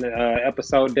for getting the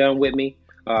episode done with me.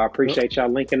 I appreciate y'all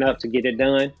linking up to get it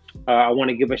done. I want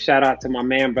to give a shout out to my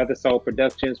man, Brother Soul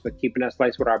Productions, for keeping us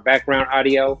laced with our background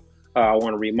audio. I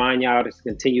want to remind y'all to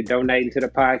continue donating to the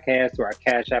podcast through our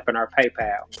Cash App and our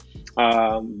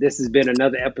PayPal. This has been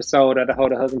another episode of the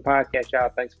Hold a Husband Podcast, y'all.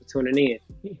 Thanks for tuning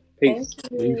in. Peace.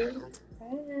 Thank you.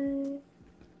 Bye.